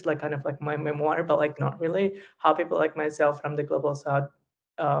 like this is like kind of like my memoir, but like not really, how people like myself from the global south,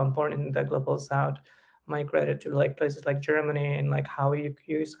 born in the global south, migrated to like places like Germany, and like how you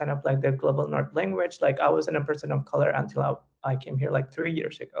use kind of like the global north language. Like I wasn't a person of color until I came here like 3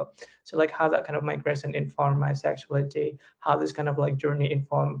 years ago. So like how that kind of migration informed my sexuality, how this kind of like journey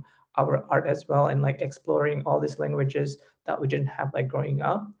informed our art as well, and like exploring all these languages that we didn't have like growing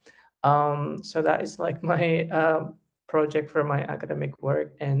up. So that is like my project for my academic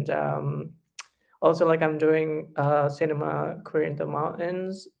work. And also like I'm doing cinema Queer in the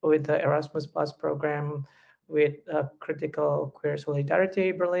Mountains with the Erasmus Plus program with Critical Queer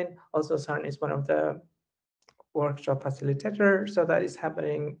Solidarity Berlin. Also Sarn is one of the workshop facilitator. So that is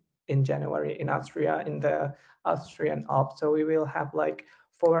happening in January in Austria, in the Austrian Alps. So we will have like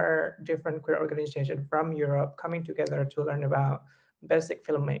 4 different queer organizations from Europe coming together to learn about basic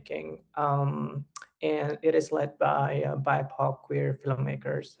filmmaking. And it is led by BIPOC queer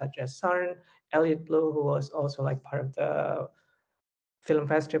filmmakers such as Sarn, Elliot Blue, who was also like part of the film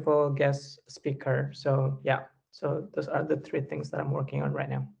festival guest speaker. So yeah, so those are the 3 things that I'm working on right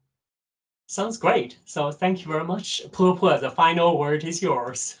now. Sounds great. So thank you very much. Purple, the final word is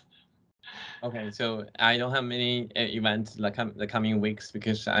yours. Okay, so I don't have many events like the coming weeks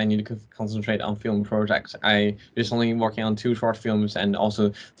because I need to concentrate on film projects. I recently working on 2 short films and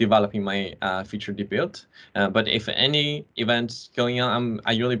also developing my feature debut. But if any events going on,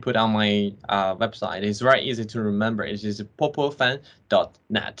 I usually put on my website. It's very easy to remember. It is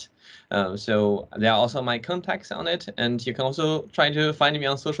popofan.net. So there are also my contacts on it, and you can also try to find me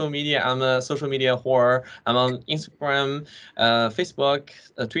on social media. I'm a social media whore. I'm on Instagram, Facebook,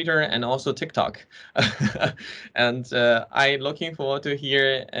 Twitter, and also TikTok. And I'm looking forward to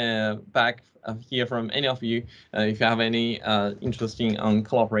hear from any of you if you have any interesting on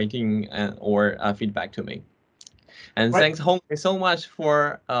collaborating or feedback to me. And thanks Hongwei so much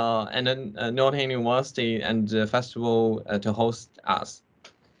for and then Northern University and the festival to host us.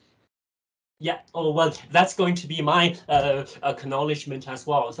 Yeah, oh, well, that's going to be my acknowledgement as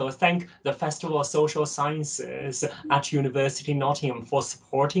well. So thank the Festival of Social Sciences at University Nottingham for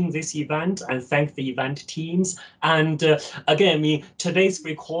supporting this event, and thank the event teams. And again, I mean, today's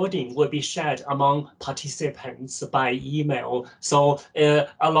recording will be shared among participants by email. So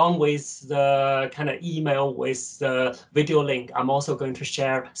along with the kind of email with the video link, I'm also going to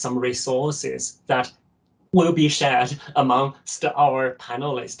share some resources that will be shared amongst our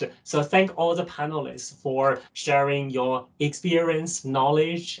panelists. So thank all the panelists for sharing your experience,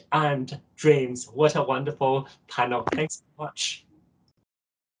 knowledge, and dreams. What a wonderful panel. Thanks so much.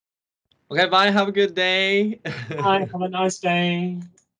 Okay, bye. Have a good day. Bye. Have a nice day.